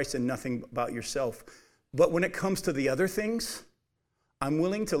Jesus Christ and nothing about yourself. But when it comes to the other things, I'm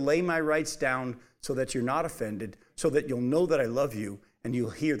willing to lay my rights down so that you're not offended, so that you'll know that I love you and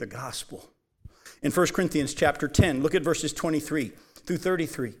you'll hear the gospel. In 1 Corinthians chapter 10, look at verses 23 through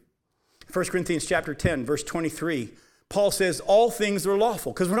 33. 1 Corinthians chapter 10, verse 23, Paul says, all things are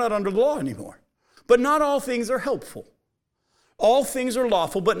lawful, because we're not under the law anymore. But not all things are helpful. All things are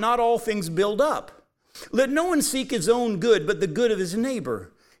lawful, but not all things build up. Let no one seek his own good, but the good of his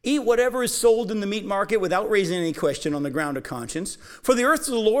neighbor. Eat whatever is sold in the meat market without raising any question on the ground of conscience. For the earth is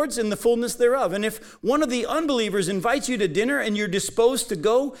the Lord's and the fullness thereof. And if one of the unbelievers invites you to dinner and you're disposed to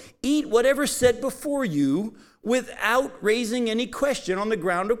go, eat whatever's set before you without raising any question on the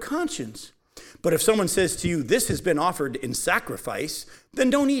ground of conscience. But if someone says to you, this has been offered in sacrifice, then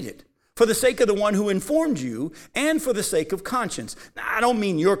don't eat it, for the sake of the one who informed you and for the sake of conscience. Now, I don't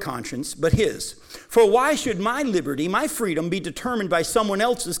mean your conscience, but his. For why should my liberty, my freedom, be determined by someone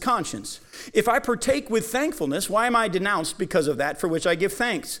else's conscience? If I partake with thankfulness, why am I denounced because of that for which I give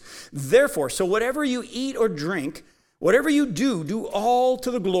thanks? Therefore, so whatever you eat or drink, whatever you do, do all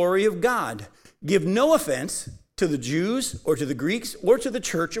to the glory of God. Give no offense to the Jews or to the Greeks or to the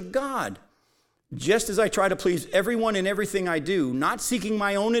church of God. Just as I try to please everyone in everything I do, not seeking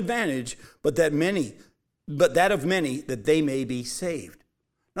my own advantage, but that of many, that they may be saved.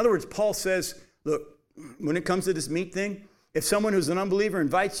 In other words, Paul says, look, when it comes to this meat thing, if someone who's an unbeliever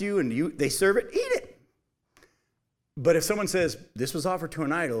invites you and they serve it, eat it. But if someone says, this was offered to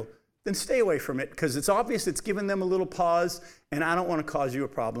an idol, then stay away from it, because it's obvious it's given them a little pause, and I don't want to cause you a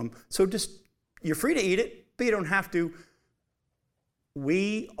problem. So you're free to eat it, but you don't have to.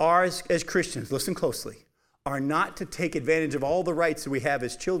 We are, as Christians, listen closely, are not to take advantage of all the rights that we have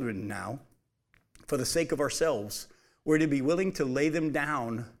as children now for the sake of ourselves. we're to be willing to lay them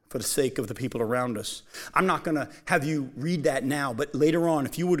down for the sake of the people around us. I'm not going to have you read that now, but later on,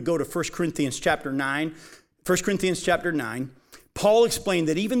 if you would go to 1 Corinthians chapter 9, Paul explained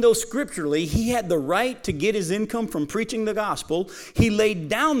that even though scripturally he had the right to get his income from preaching the gospel, he laid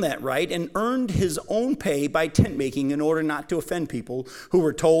down that right and earned his own pay by tent making in order not to offend people who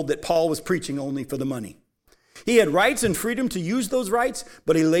were told that Paul was preaching only for the money. He had rights and freedom to use those rights,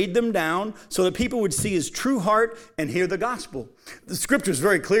 but he laid them down so that people would see his true heart and hear the gospel. The scripture is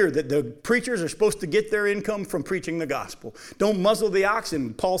very clear that the preachers are supposed to get their income from preaching the gospel. Don't muzzle the ox.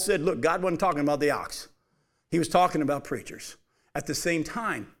 And Paul said, look, God wasn't talking about the ox. He was talking about preachers. At the same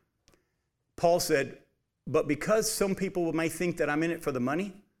time, Paul said, but because some people may think that I'm in it for the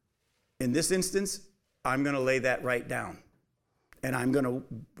money, in this instance, I'm going to lay that right down. And I'm going to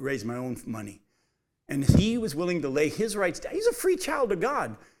raise my own money. And he was willing to lay his rights down. He's a free child of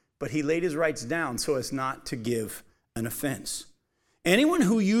God, but he laid his rights down so as not to give an offense. Anyone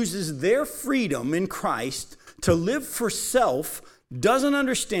who uses their freedom in Christ to live for self doesn't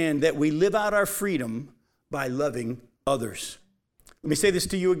understand that we live out our freedom by loving others. Let me say this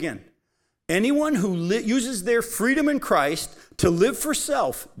to you again. Anyone who uses their freedom in Christ to live for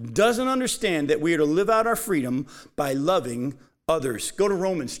self doesn't understand that we are to live out our freedom by loving others. Go to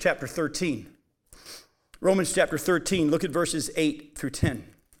Romans chapter 13. Romans chapter 13, look at verses 8 through 10.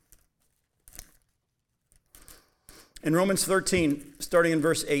 In Romans 13, starting in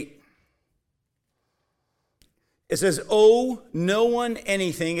verse 8, it says, owe no one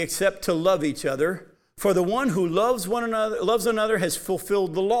anything except to love each other. For the one who loves another has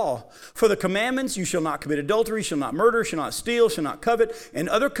fulfilled the law. For the commandments, you shall not commit adultery, shall not murder, shall not steal, shall not covet, and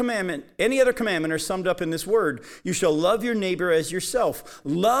any other commandment are summed up in this word. You shall love your neighbor as yourself.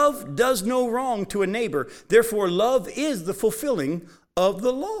 Love does no wrong to a neighbor. Therefore, love is the fulfilling of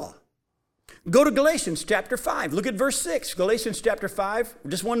the law. Go to Galatians chapter 5. Look at verse 6. Galatians chapter 5,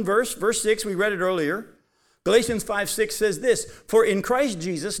 just one verse. Verse 6, we read it earlier. Galatians 5:6 says this, for in Christ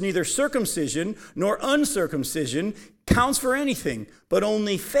Jesus, neither circumcision nor uncircumcision counts for anything, but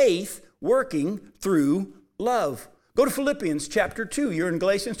only faith working through love. Go to Philippians chapter 2. You're in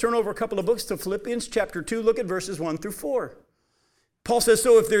Galatians. Turn over a couple of books to Philippians chapter 2. Look at verses 1 through 4. Paul says,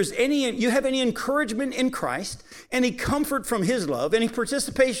 so if you have any encouragement in Christ, any comfort from his love, any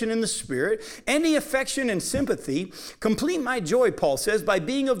participation in the Spirit, any affection and sympathy, complete my joy, Paul says, by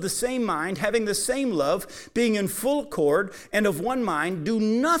being of the same mind, having the same love, being in full accord and of one mind, do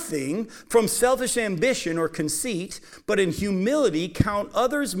nothing from selfish ambition or conceit, but in humility count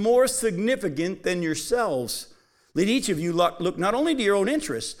others more significant than yourselves. Let each of you look not only to your own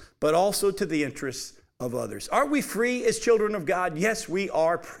interests, but also to the interests of others. Aren't we free as children of God? Yes, we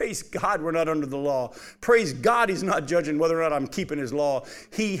are. Praise God, we're not under the law. Praise God, he's not judging whether or not I'm keeping his law.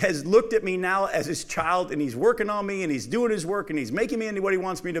 He has looked at me now as his child, and he's working on me, and he's doing his work, and he's making me into what he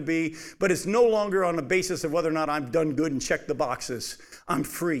wants me to be, but it's no longer on the basis of whether or not I've done good and checked the boxes. I'm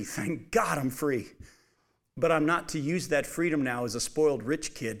free. Thank God I'm free. But I'm not to use that freedom now as a spoiled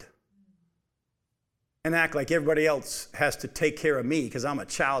rich kid and act like everybody else has to take care of me because I'm a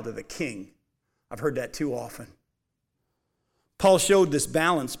child of the King. I've heard that too often. Paul showed this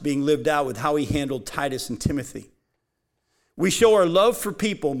balance being lived out with how he handled Titus and Timothy. We show our love for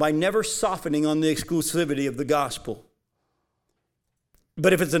people by never softening on the exclusivity of the gospel.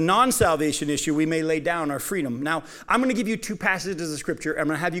 But if it's a non-salvation issue, we may lay down our freedom. Now, I'm going to give you two passages of Scripture. I'm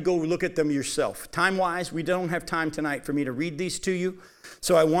going to have you go look at them yourself. Time-wise, we don't have time tonight for me to read these to you.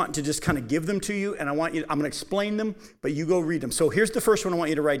 So I want to just kind of give them to you, and I'm going to explain them, but you go read them. So here's the first one I want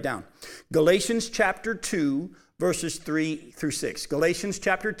you to write down. Galatians chapter 2, verses 3 through 6. Galatians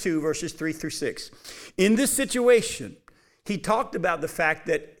chapter 2, verses 3 through 6. In this situation, he talked about the fact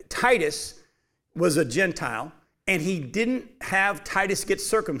that Titus was a Gentile, and he didn't have Titus get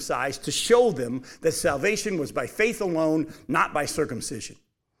circumcised to show them that salvation was by faith alone, not by circumcision.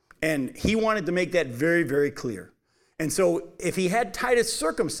 And he wanted to make that very, very clear. And so if he had Titus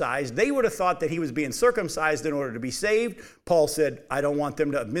circumcised, they would have thought that he was being circumcised in order to be saved. Paul said, I don't want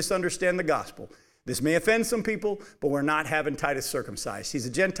them to misunderstand the gospel. This may offend some people, but we're not having Titus circumcised. He's a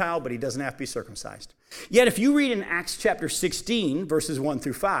Gentile, but he doesn't have to be circumcised. Yet if you read in Acts chapter 16, verses 1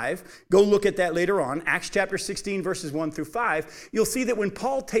 through 5, go look at that later on, Acts chapter 16, verses 1 through 5, you'll see that when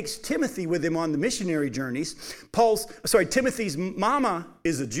Paul takes Timothy with him on the missionary journeys, Timothy's mama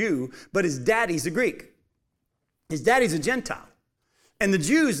is a Jew, but his daddy's a Greek. His daddy's a Gentile. And the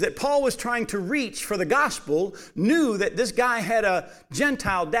Jews that Paul was trying to reach for the gospel knew that this guy had a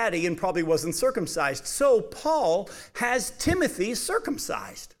Gentile daddy and probably wasn't circumcised. So Paul has Timothy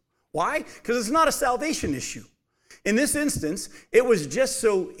circumcised. Why? Because it's not a salvation issue. In this instance, it was just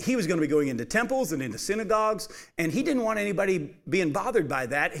so he was going to be going into temples and into synagogues, and he didn't want anybody being bothered by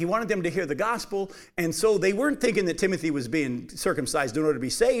that. He wanted them to hear the gospel, and so they weren't thinking that Timothy was being circumcised in order to be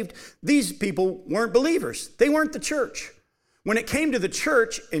saved. These people weren't believers. They weren't the church. When it came to the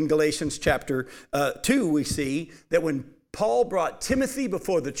church in Galatians chapter 2, we see that when Paul brought Timothy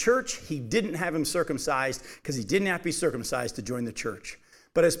before the church, he didn't have him circumcised because he didn't have to be circumcised to join the church.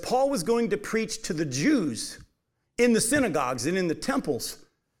 But as Paul was going to preach to the Jews in the synagogues and in the temples,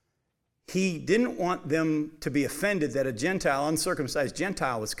 he didn't want them to be offended that a Gentile, uncircumcised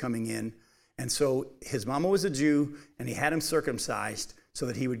Gentile was coming in. And so his mama was a Jew, and he had him circumcised so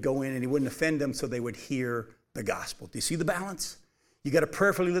that he would go in and he wouldn't offend them so they would hear the gospel. Do you see the balance? You got to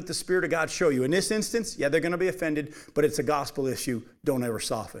prayerfully let the Spirit of God show you. In this instance, yeah, they're going to be offended, but it's a gospel issue. Don't ever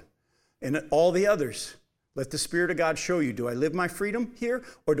soften. And all the others, let the Spirit of God show you. Do I live my freedom here,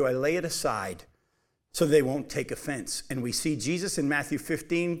 or do I lay it aside so they won't take offense? And we see Jesus in Matthew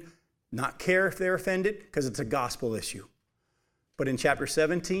 15 not care if they're offended because it's a gospel issue. But in chapter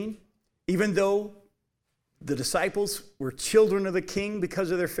 17, even though the disciples were children of the King because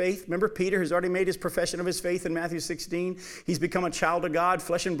of their faith. Remember, Peter has already made his profession of his faith in Matthew 16. He's become a child of God.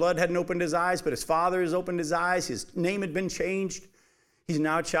 Flesh and blood hadn't opened his eyes, but his Father has opened his eyes. His name had been changed. He's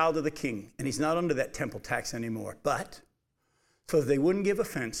now a child of the King, and he's not under that temple tax anymore. But so that they wouldn't give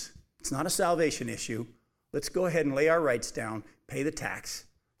offense, it's not a salvation issue. Let's go ahead and lay our rights down, pay the tax,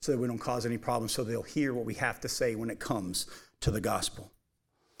 so that we don't cause any problems, so they'll hear what we have to say when it comes to the gospel.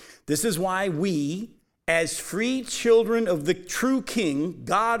 This is why we, as free children of the true King,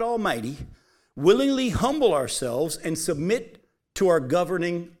 God Almighty, willingly humble ourselves and submit to our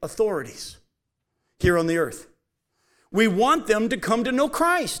governing authorities here on the earth. We want them to come to know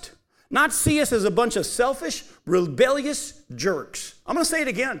Christ, not see us as a bunch of selfish, rebellious jerks. I'm going to say it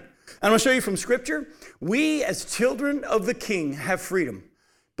again. I'm going to show you from Scripture. We, as children of the King, have freedom.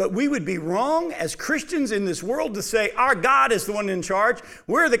 But we would be wrong as Christians in this world to say our God is the one in charge.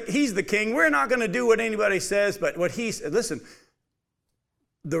 He's the King. We're not going to do what anybody says, but what he said. Listen,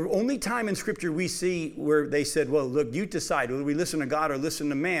 the only time in Scripture we see where they said, well, look, you decide whether we listen to God or listen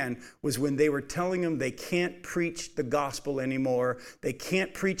to man, was when they were telling them they can't preach the gospel anymore. They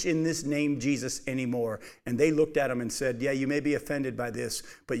can't preach in this name Jesus anymore. And they looked at them and said, yeah, you may be offended by this,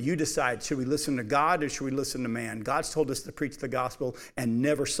 but you decide, should we listen to God or should we listen to man? God's told us to preach the gospel and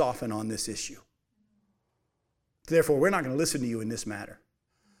never soften on this issue. Therefore, we're not going to listen to you in this matter.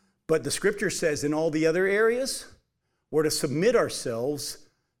 But the Scripture says in all the other areas, we're to submit ourselves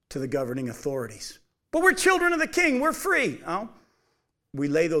to the governing authorities. But we're children of the King. We're free. Oh, we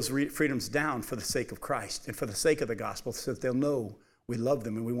lay those freedoms down for the sake of Christ and for the sake of the gospel so that they'll know we love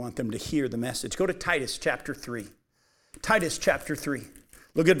them and we want them to hear the message. Go to Titus chapter 3. Titus chapter 3.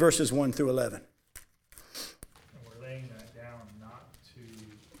 Look at verses 1 through 11. And we're laying that down not to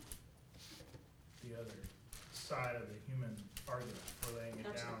the other side of the human argument. We're laying it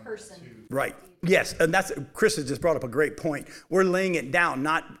Not to down the person. Right. Yes, and Chris has just brought up a great point. We're laying it down,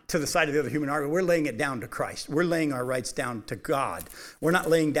 not to the side of the other human argument. We're laying it down to Christ. We're laying our rights down to God. We're not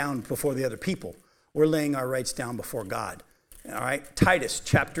laying down before the other people. We're laying our rights down before God. All right, Titus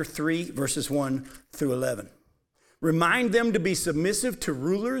chapter 3, verses 1 through 11. Remind them to be submissive to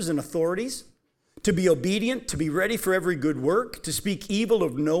rulers and authorities, to be obedient, to be ready for every good work, to speak evil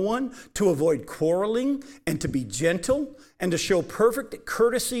of no one, to avoid quarreling, and to be gentle, and to show perfect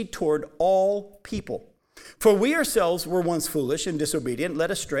courtesy toward all people. For we ourselves were once foolish and disobedient, led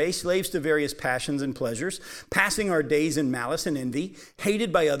astray, slaves to various passions and pleasures, passing our days in malice and envy,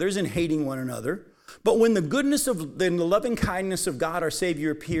 hated by others and hating one another. But when the goodness and the loving kindness of God our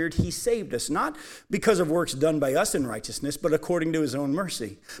Savior appeared, he saved us, not because of works done by us in righteousness, but according to his own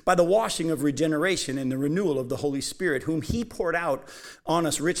mercy, by the washing of regeneration and the renewal of the Holy Spirit, whom he poured out on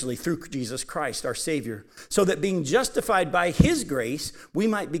us richly through Jesus Christ our Savior, so that being justified by his grace, we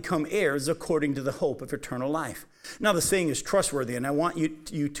might become heirs according to the hope of eternal life. Now the saying is trustworthy, and I want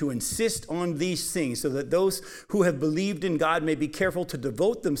you to insist on these things so that those who have believed in God may be careful to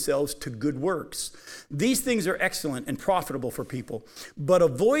devote themselves to good works. These things are excellent and profitable for people, but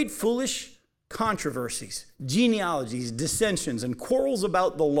avoid foolish controversies, genealogies, dissensions, and quarrels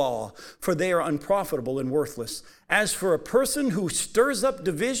about the law, for they are unprofitable and worthless. As for a person who stirs up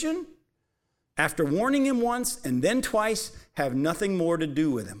division, after warning him once and then twice, have nothing more to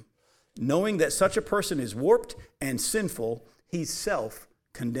do with him. Knowing that such a person is warped and sinful, he's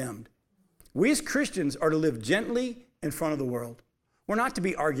self-condemned. We as Christians are to live gently in front of the world. We're not to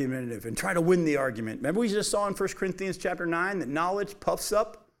be argumentative and try to win the argument. Remember we just saw in 1 Corinthians chapter 9 that knowledge puffs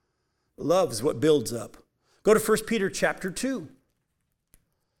up? Love is what builds up. Go to 1 Peter chapter 2.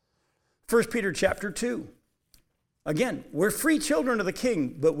 1 Peter chapter 2. Again, we're free children of the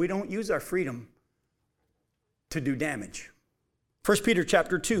King, but we don't use our freedom to do damage. 1 Peter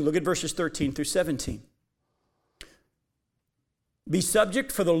chapter 2, look at verses 13 through 17. Be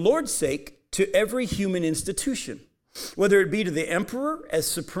subject for the Lord's sake to every human institution, whether it be to the emperor as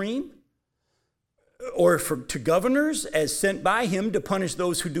supreme, or to governors as sent by him to punish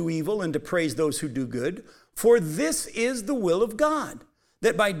those who do evil and to praise those who do good. For this is the will of God,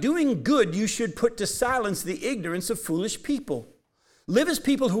 that by doing good you should put to silence the ignorance of foolish people. Live as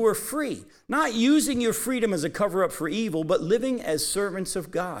people who are free, not using your freedom as a cover-up for evil, but living as servants of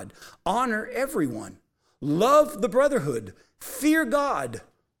God. Honor everyone. Love the brotherhood. Fear God.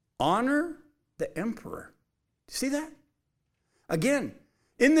 Honor the emperor. See that? Again,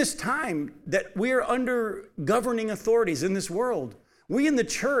 in this time that we're under governing authorities in this world, we in the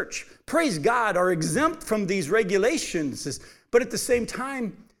church, praise God, are exempt from these regulations. But at the same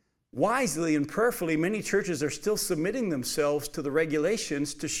time, wisely and prayerfully, many churches are still submitting themselves to the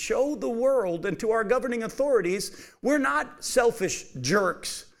regulations to show the world and to our governing authorities we're not selfish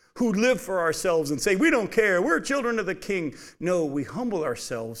jerks who live for ourselves and say, we don't care, we're children of the King. No, we humble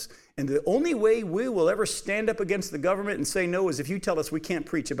ourselves. And the only way we will ever stand up against the government and say no is if you tell us we can't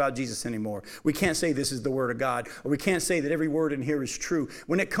preach about Jesus anymore. We can't say this is the word of God, or we can't say that every word in here is true.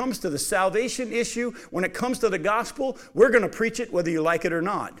 When it comes to the salvation issue, when it comes to the gospel, we're going to preach it whether you like it or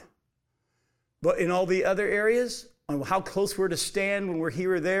not. But in all the other areas, on how close we're to stand when we're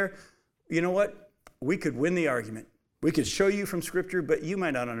here or there, you know what? We could win the argument. We could show you from Scripture, but you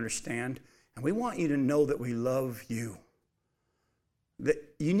might not understand. And we want you to know that we love you.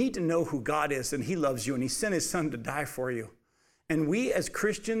 That you need to know who God is, and He loves you, and He sent His Son to die for you. And we as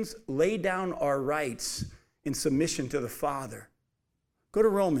Christians lay down our rights in submission to the Father. Go to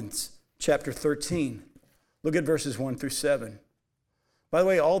Romans chapter 13. Look at verses 1 through 7. By the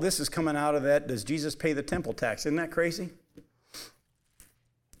way, all this is coming out of that, does Jesus pay the temple tax? Isn't that crazy?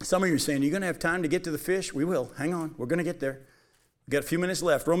 Some of you are saying, are you going to have time to get to the fish? We will. Hang on. We're going to get there. We've got a few minutes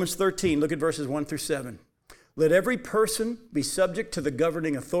left. Romans 13, look at verses 1 through 7. Let every person be subject to the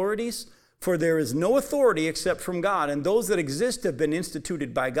governing authorities, for there is no authority except from God, and those that exist have been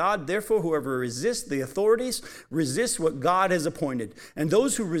instituted by God. Therefore, whoever resists the authorities resists what God has appointed, and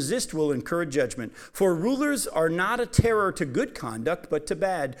those who resist will incur judgment. For rulers are not a terror to good conduct, but to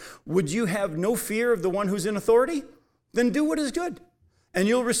bad. Would you have no fear of the one who's in authority? Then do what is good, and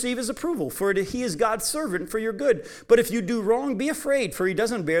you'll receive his approval, for he is God's servant for your good. But if you do wrong, be afraid, for he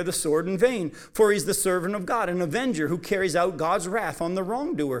doesn't bear the sword in vain, for he's the servant of God, an avenger who carries out God's wrath on the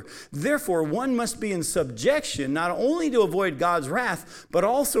wrongdoer. Therefore, one must be in subjection, not only to avoid God's wrath, but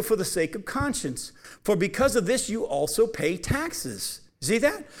also for the sake of conscience. For because of this, you also pay taxes. See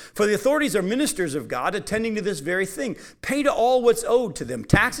that? For the authorities are ministers of God, attending to this very thing. Pay to all what's owed to them.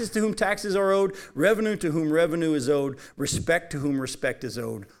 Taxes to whom taxes are owed, revenue to whom revenue is owed, respect to whom respect is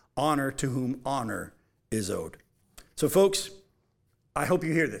owed, honor to whom honor is owed. So folks, I hope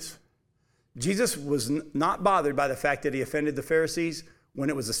you hear this. Jesus was not bothered by the fact that he offended the Pharisees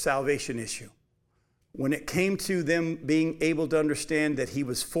when it was a salvation issue. When it came to them being able to understand that he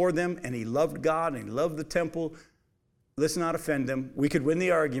was for them and he loved God and he loved the temple, let's not offend them. We could win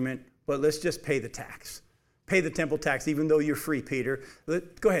the argument, but let's just pay the tax. Pay the temple tax, even though you're free, Peter.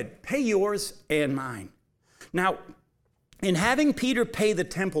 Go ahead, pay yours and mine. Now, in having Peter pay the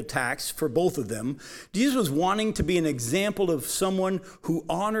temple tax for both of them, Jesus was wanting to be an example of someone who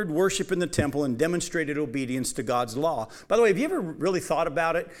honored worship in the temple and demonstrated obedience to God's law. By the way, have you ever really thought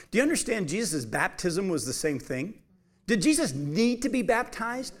about it? Do you understand Jesus' baptism was the same thing? Did Jesus need to be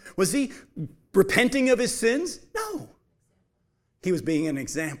baptized? Was he repenting of his sins? No. He was being an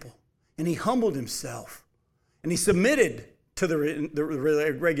example, and he humbled himself, and he submitted to the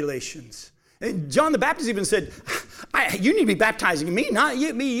regulations. And John the Baptist even said, you need to be baptizing me, not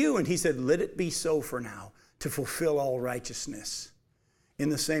me, you. And he said, let it be so for now, to fulfill all righteousness. In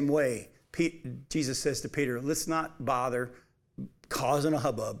the same way, Jesus says to Peter, let's not bother causing a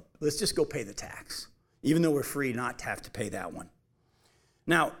hubbub. Let's just go pay the tax, even though we're free not to have to pay that one.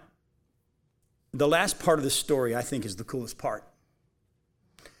 Now, the last part of the story, I think, is the coolest part.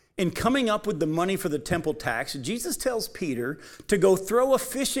 In coming up with the money for the temple tax, Jesus tells Peter to go throw a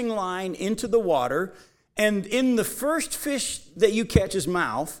fishing line into the water, and in the first fish that you catch his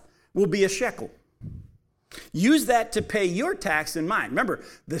mouth will be a shekel. Use that to pay your tax and mine. Remember,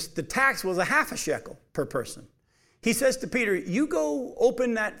 the tax was a half a shekel per person. He says to Peter, you go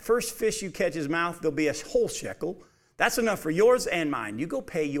open that first fish you catch his mouth, there'll be a whole shekel. That's enough for yours and mine. You go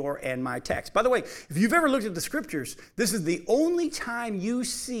pay your and my tax. By the way, if you've ever looked at the scriptures, this is the only time you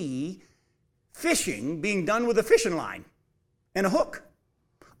see fishing being done with a fishing line and a hook.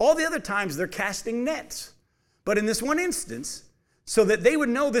 All the other times they're casting nets. But in this one instance, so that they would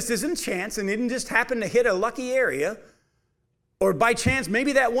know this isn't chance and didn't just happen to hit a lucky area, or by chance,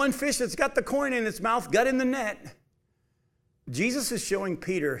 maybe that one fish that's got the coin in its mouth got in the net. Jesus is showing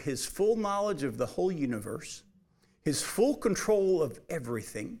Peter his full knowledge of the whole universe, his full control of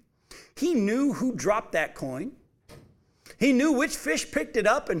everything. He knew who dropped that coin. He knew which fish picked it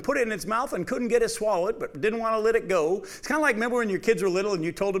up and put it in its mouth and couldn't get it swallowed, but didn't want to let it go. It's kind of like, remember when your kids were little and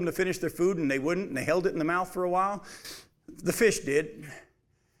you told them to finish their food and they wouldn't, and they held it in the mouth for a while? The fish did.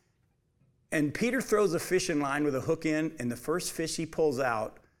 And Peter throws a fish in line with a hook in, and the first fish he pulls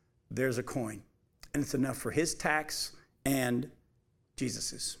out, there's a coin. And it's enough for his tax and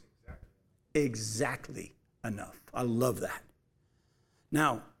Jesus's. Exactly enough. I love that.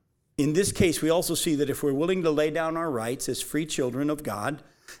 Now, in this case, we also see that if we're willing to lay down our rights as free children of God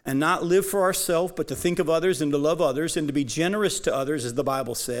and not live for ourselves, but to think of others and to love others and to be generous to others, as the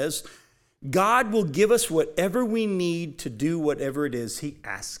Bible says, God will give us whatever we need to do whatever it is he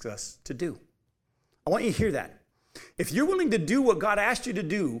asks us to do. I want you to hear that. If you're willing to do what God asked you to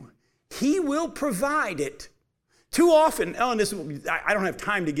do, he will provide it. Too often, I don't have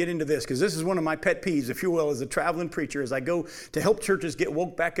time to get into this because this is one of my pet peeves, if you will, as a traveling preacher, as I go to help churches get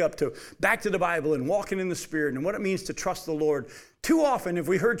woke back up to back to the Bible and walking in the Spirit and what it means to trust the Lord. Too often, if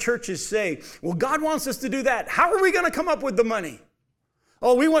we heard churches say, well, God wants us to do that, how are we going to come up with the money?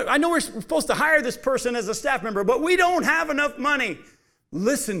 Oh, I know we're supposed to hire this person as a staff member, but we don't have enough money.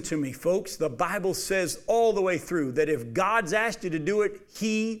 Listen to me, folks. The Bible says all the way through that if God's asked you to do it,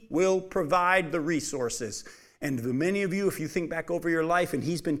 he will provide the resources. And to many of you, if you think back over your life and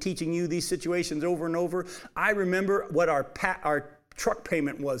he's been teaching you these situations over and over, I remember what our truck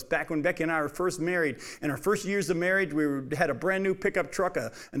payment was back when Becky and I were first married. In our first years of marriage, we had a brand new pickup truck,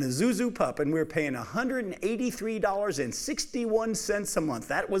 an Isuzu Pup, and we were paying $183.61 a month.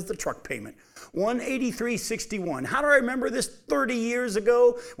 That was the truck payment. $183.61. How do I remember this 30 years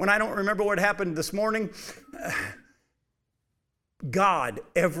ago when I don't remember what happened this morning? God,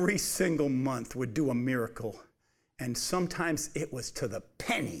 every single month, would do a miracle. And sometimes it was to the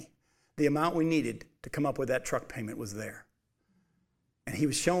penny. The amount we needed to come up with that truck payment was there. And he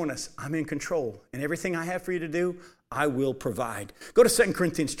was showing us, I'm in control. And everything I have for you to do, I will provide. Go to 2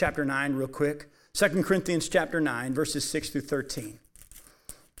 Corinthians chapter 9 real quick. 2 Corinthians chapter 9, verses 6 through 13.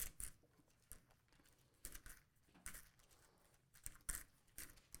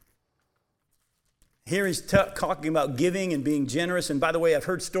 Here he's talking about giving and being generous. And by the way, I've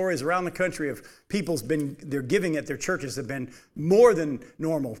heard stories around the country of their giving at their churches have been more than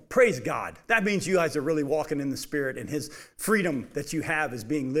normal. Praise God. That means you guys are really walking in the Spirit, and his freedom that you have is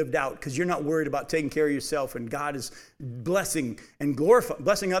being lived out because you're not worried about taking care of yourself, and God is blessing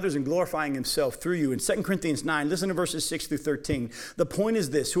others and glorifying himself through you. In 2 Corinthians 9, listen to verses 6 through 13. The point is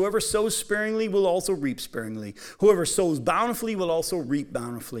this: whoever sows sparingly will also reap sparingly. Whoever sows bountifully will also reap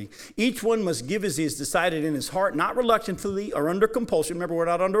bountifully. Each one must give as he has decided in his heart, not reluctantly or under compulsion. Remember, we're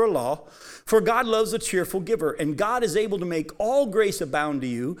not under a law. For God loves a cheerful giver, and God is able to make all grace abound to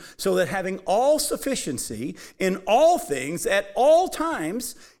you, so that having all sufficiency in all things at all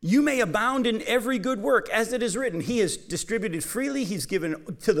times, you may abound in every good work. As it is written, he has distributed freely, he's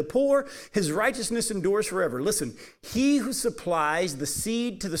given to the poor, his righteousness endures forever. Listen, he who supplies the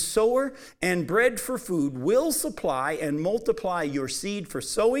seed to the sower and bread for food will supply and multiply your seed for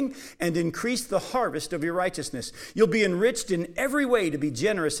sowing and increase the harvest of your righteousness. You'll be enriched in every way to be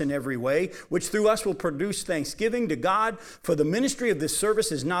generous in every way, which through us will produce thanksgiving to God. For the ministry of this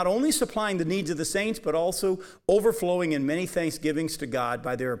service is not only supplying the needs of the saints, but also overflowing in many thanksgivings to God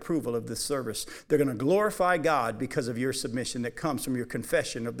by their approval of this service. They're going to glorify God because of your submission that comes from your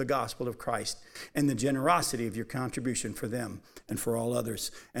confession of the gospel of Christ and the generosity of your contribution for them and for all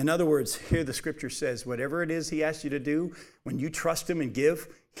others. In other words, here the scripture says, whatever it is he asks you to do, when you trust him and give,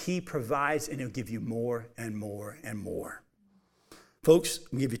 he provides, and he'll give you more and more and more. Folks,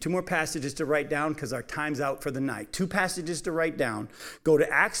 I'll give you two more passages to write down because our time's out for the night. Two passages to write down. Go to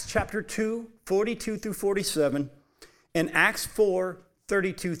Acts chapter 2, 42 through 47, and Acts 4,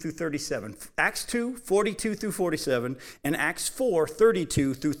 32 through 37. Acts 2, 42 through 47, and Acts 4,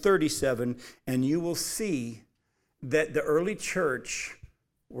 32 through 37, and you will see that the early church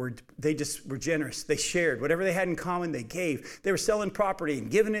were generous. They shared. Whatever they had in common, they gave. They were selling property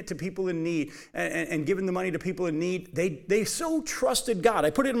and giving it to people in need and giving the money to people in need. They so trusted God. I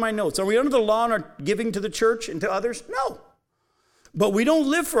put it in my notes. Are we under the law and are giving to the church and to others? No. But we don't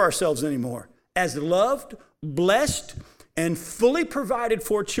live for ourselves anymore. As loved, blessed, and fully provided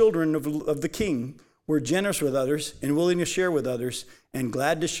for children of the King, we're generous with others and willing to share with others and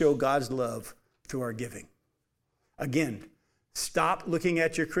glad to show God's love through our giving. Again, stop looking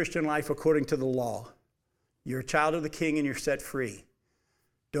at your Christian life according to the law. You're a child of the King and you're set free.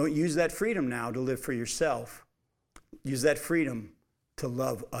 Don't use that freedom now to live for yourself. Use that freedom to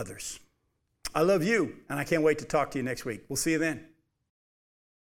love others. I love you, and I can't wait to talk to you next week. We'll see you then.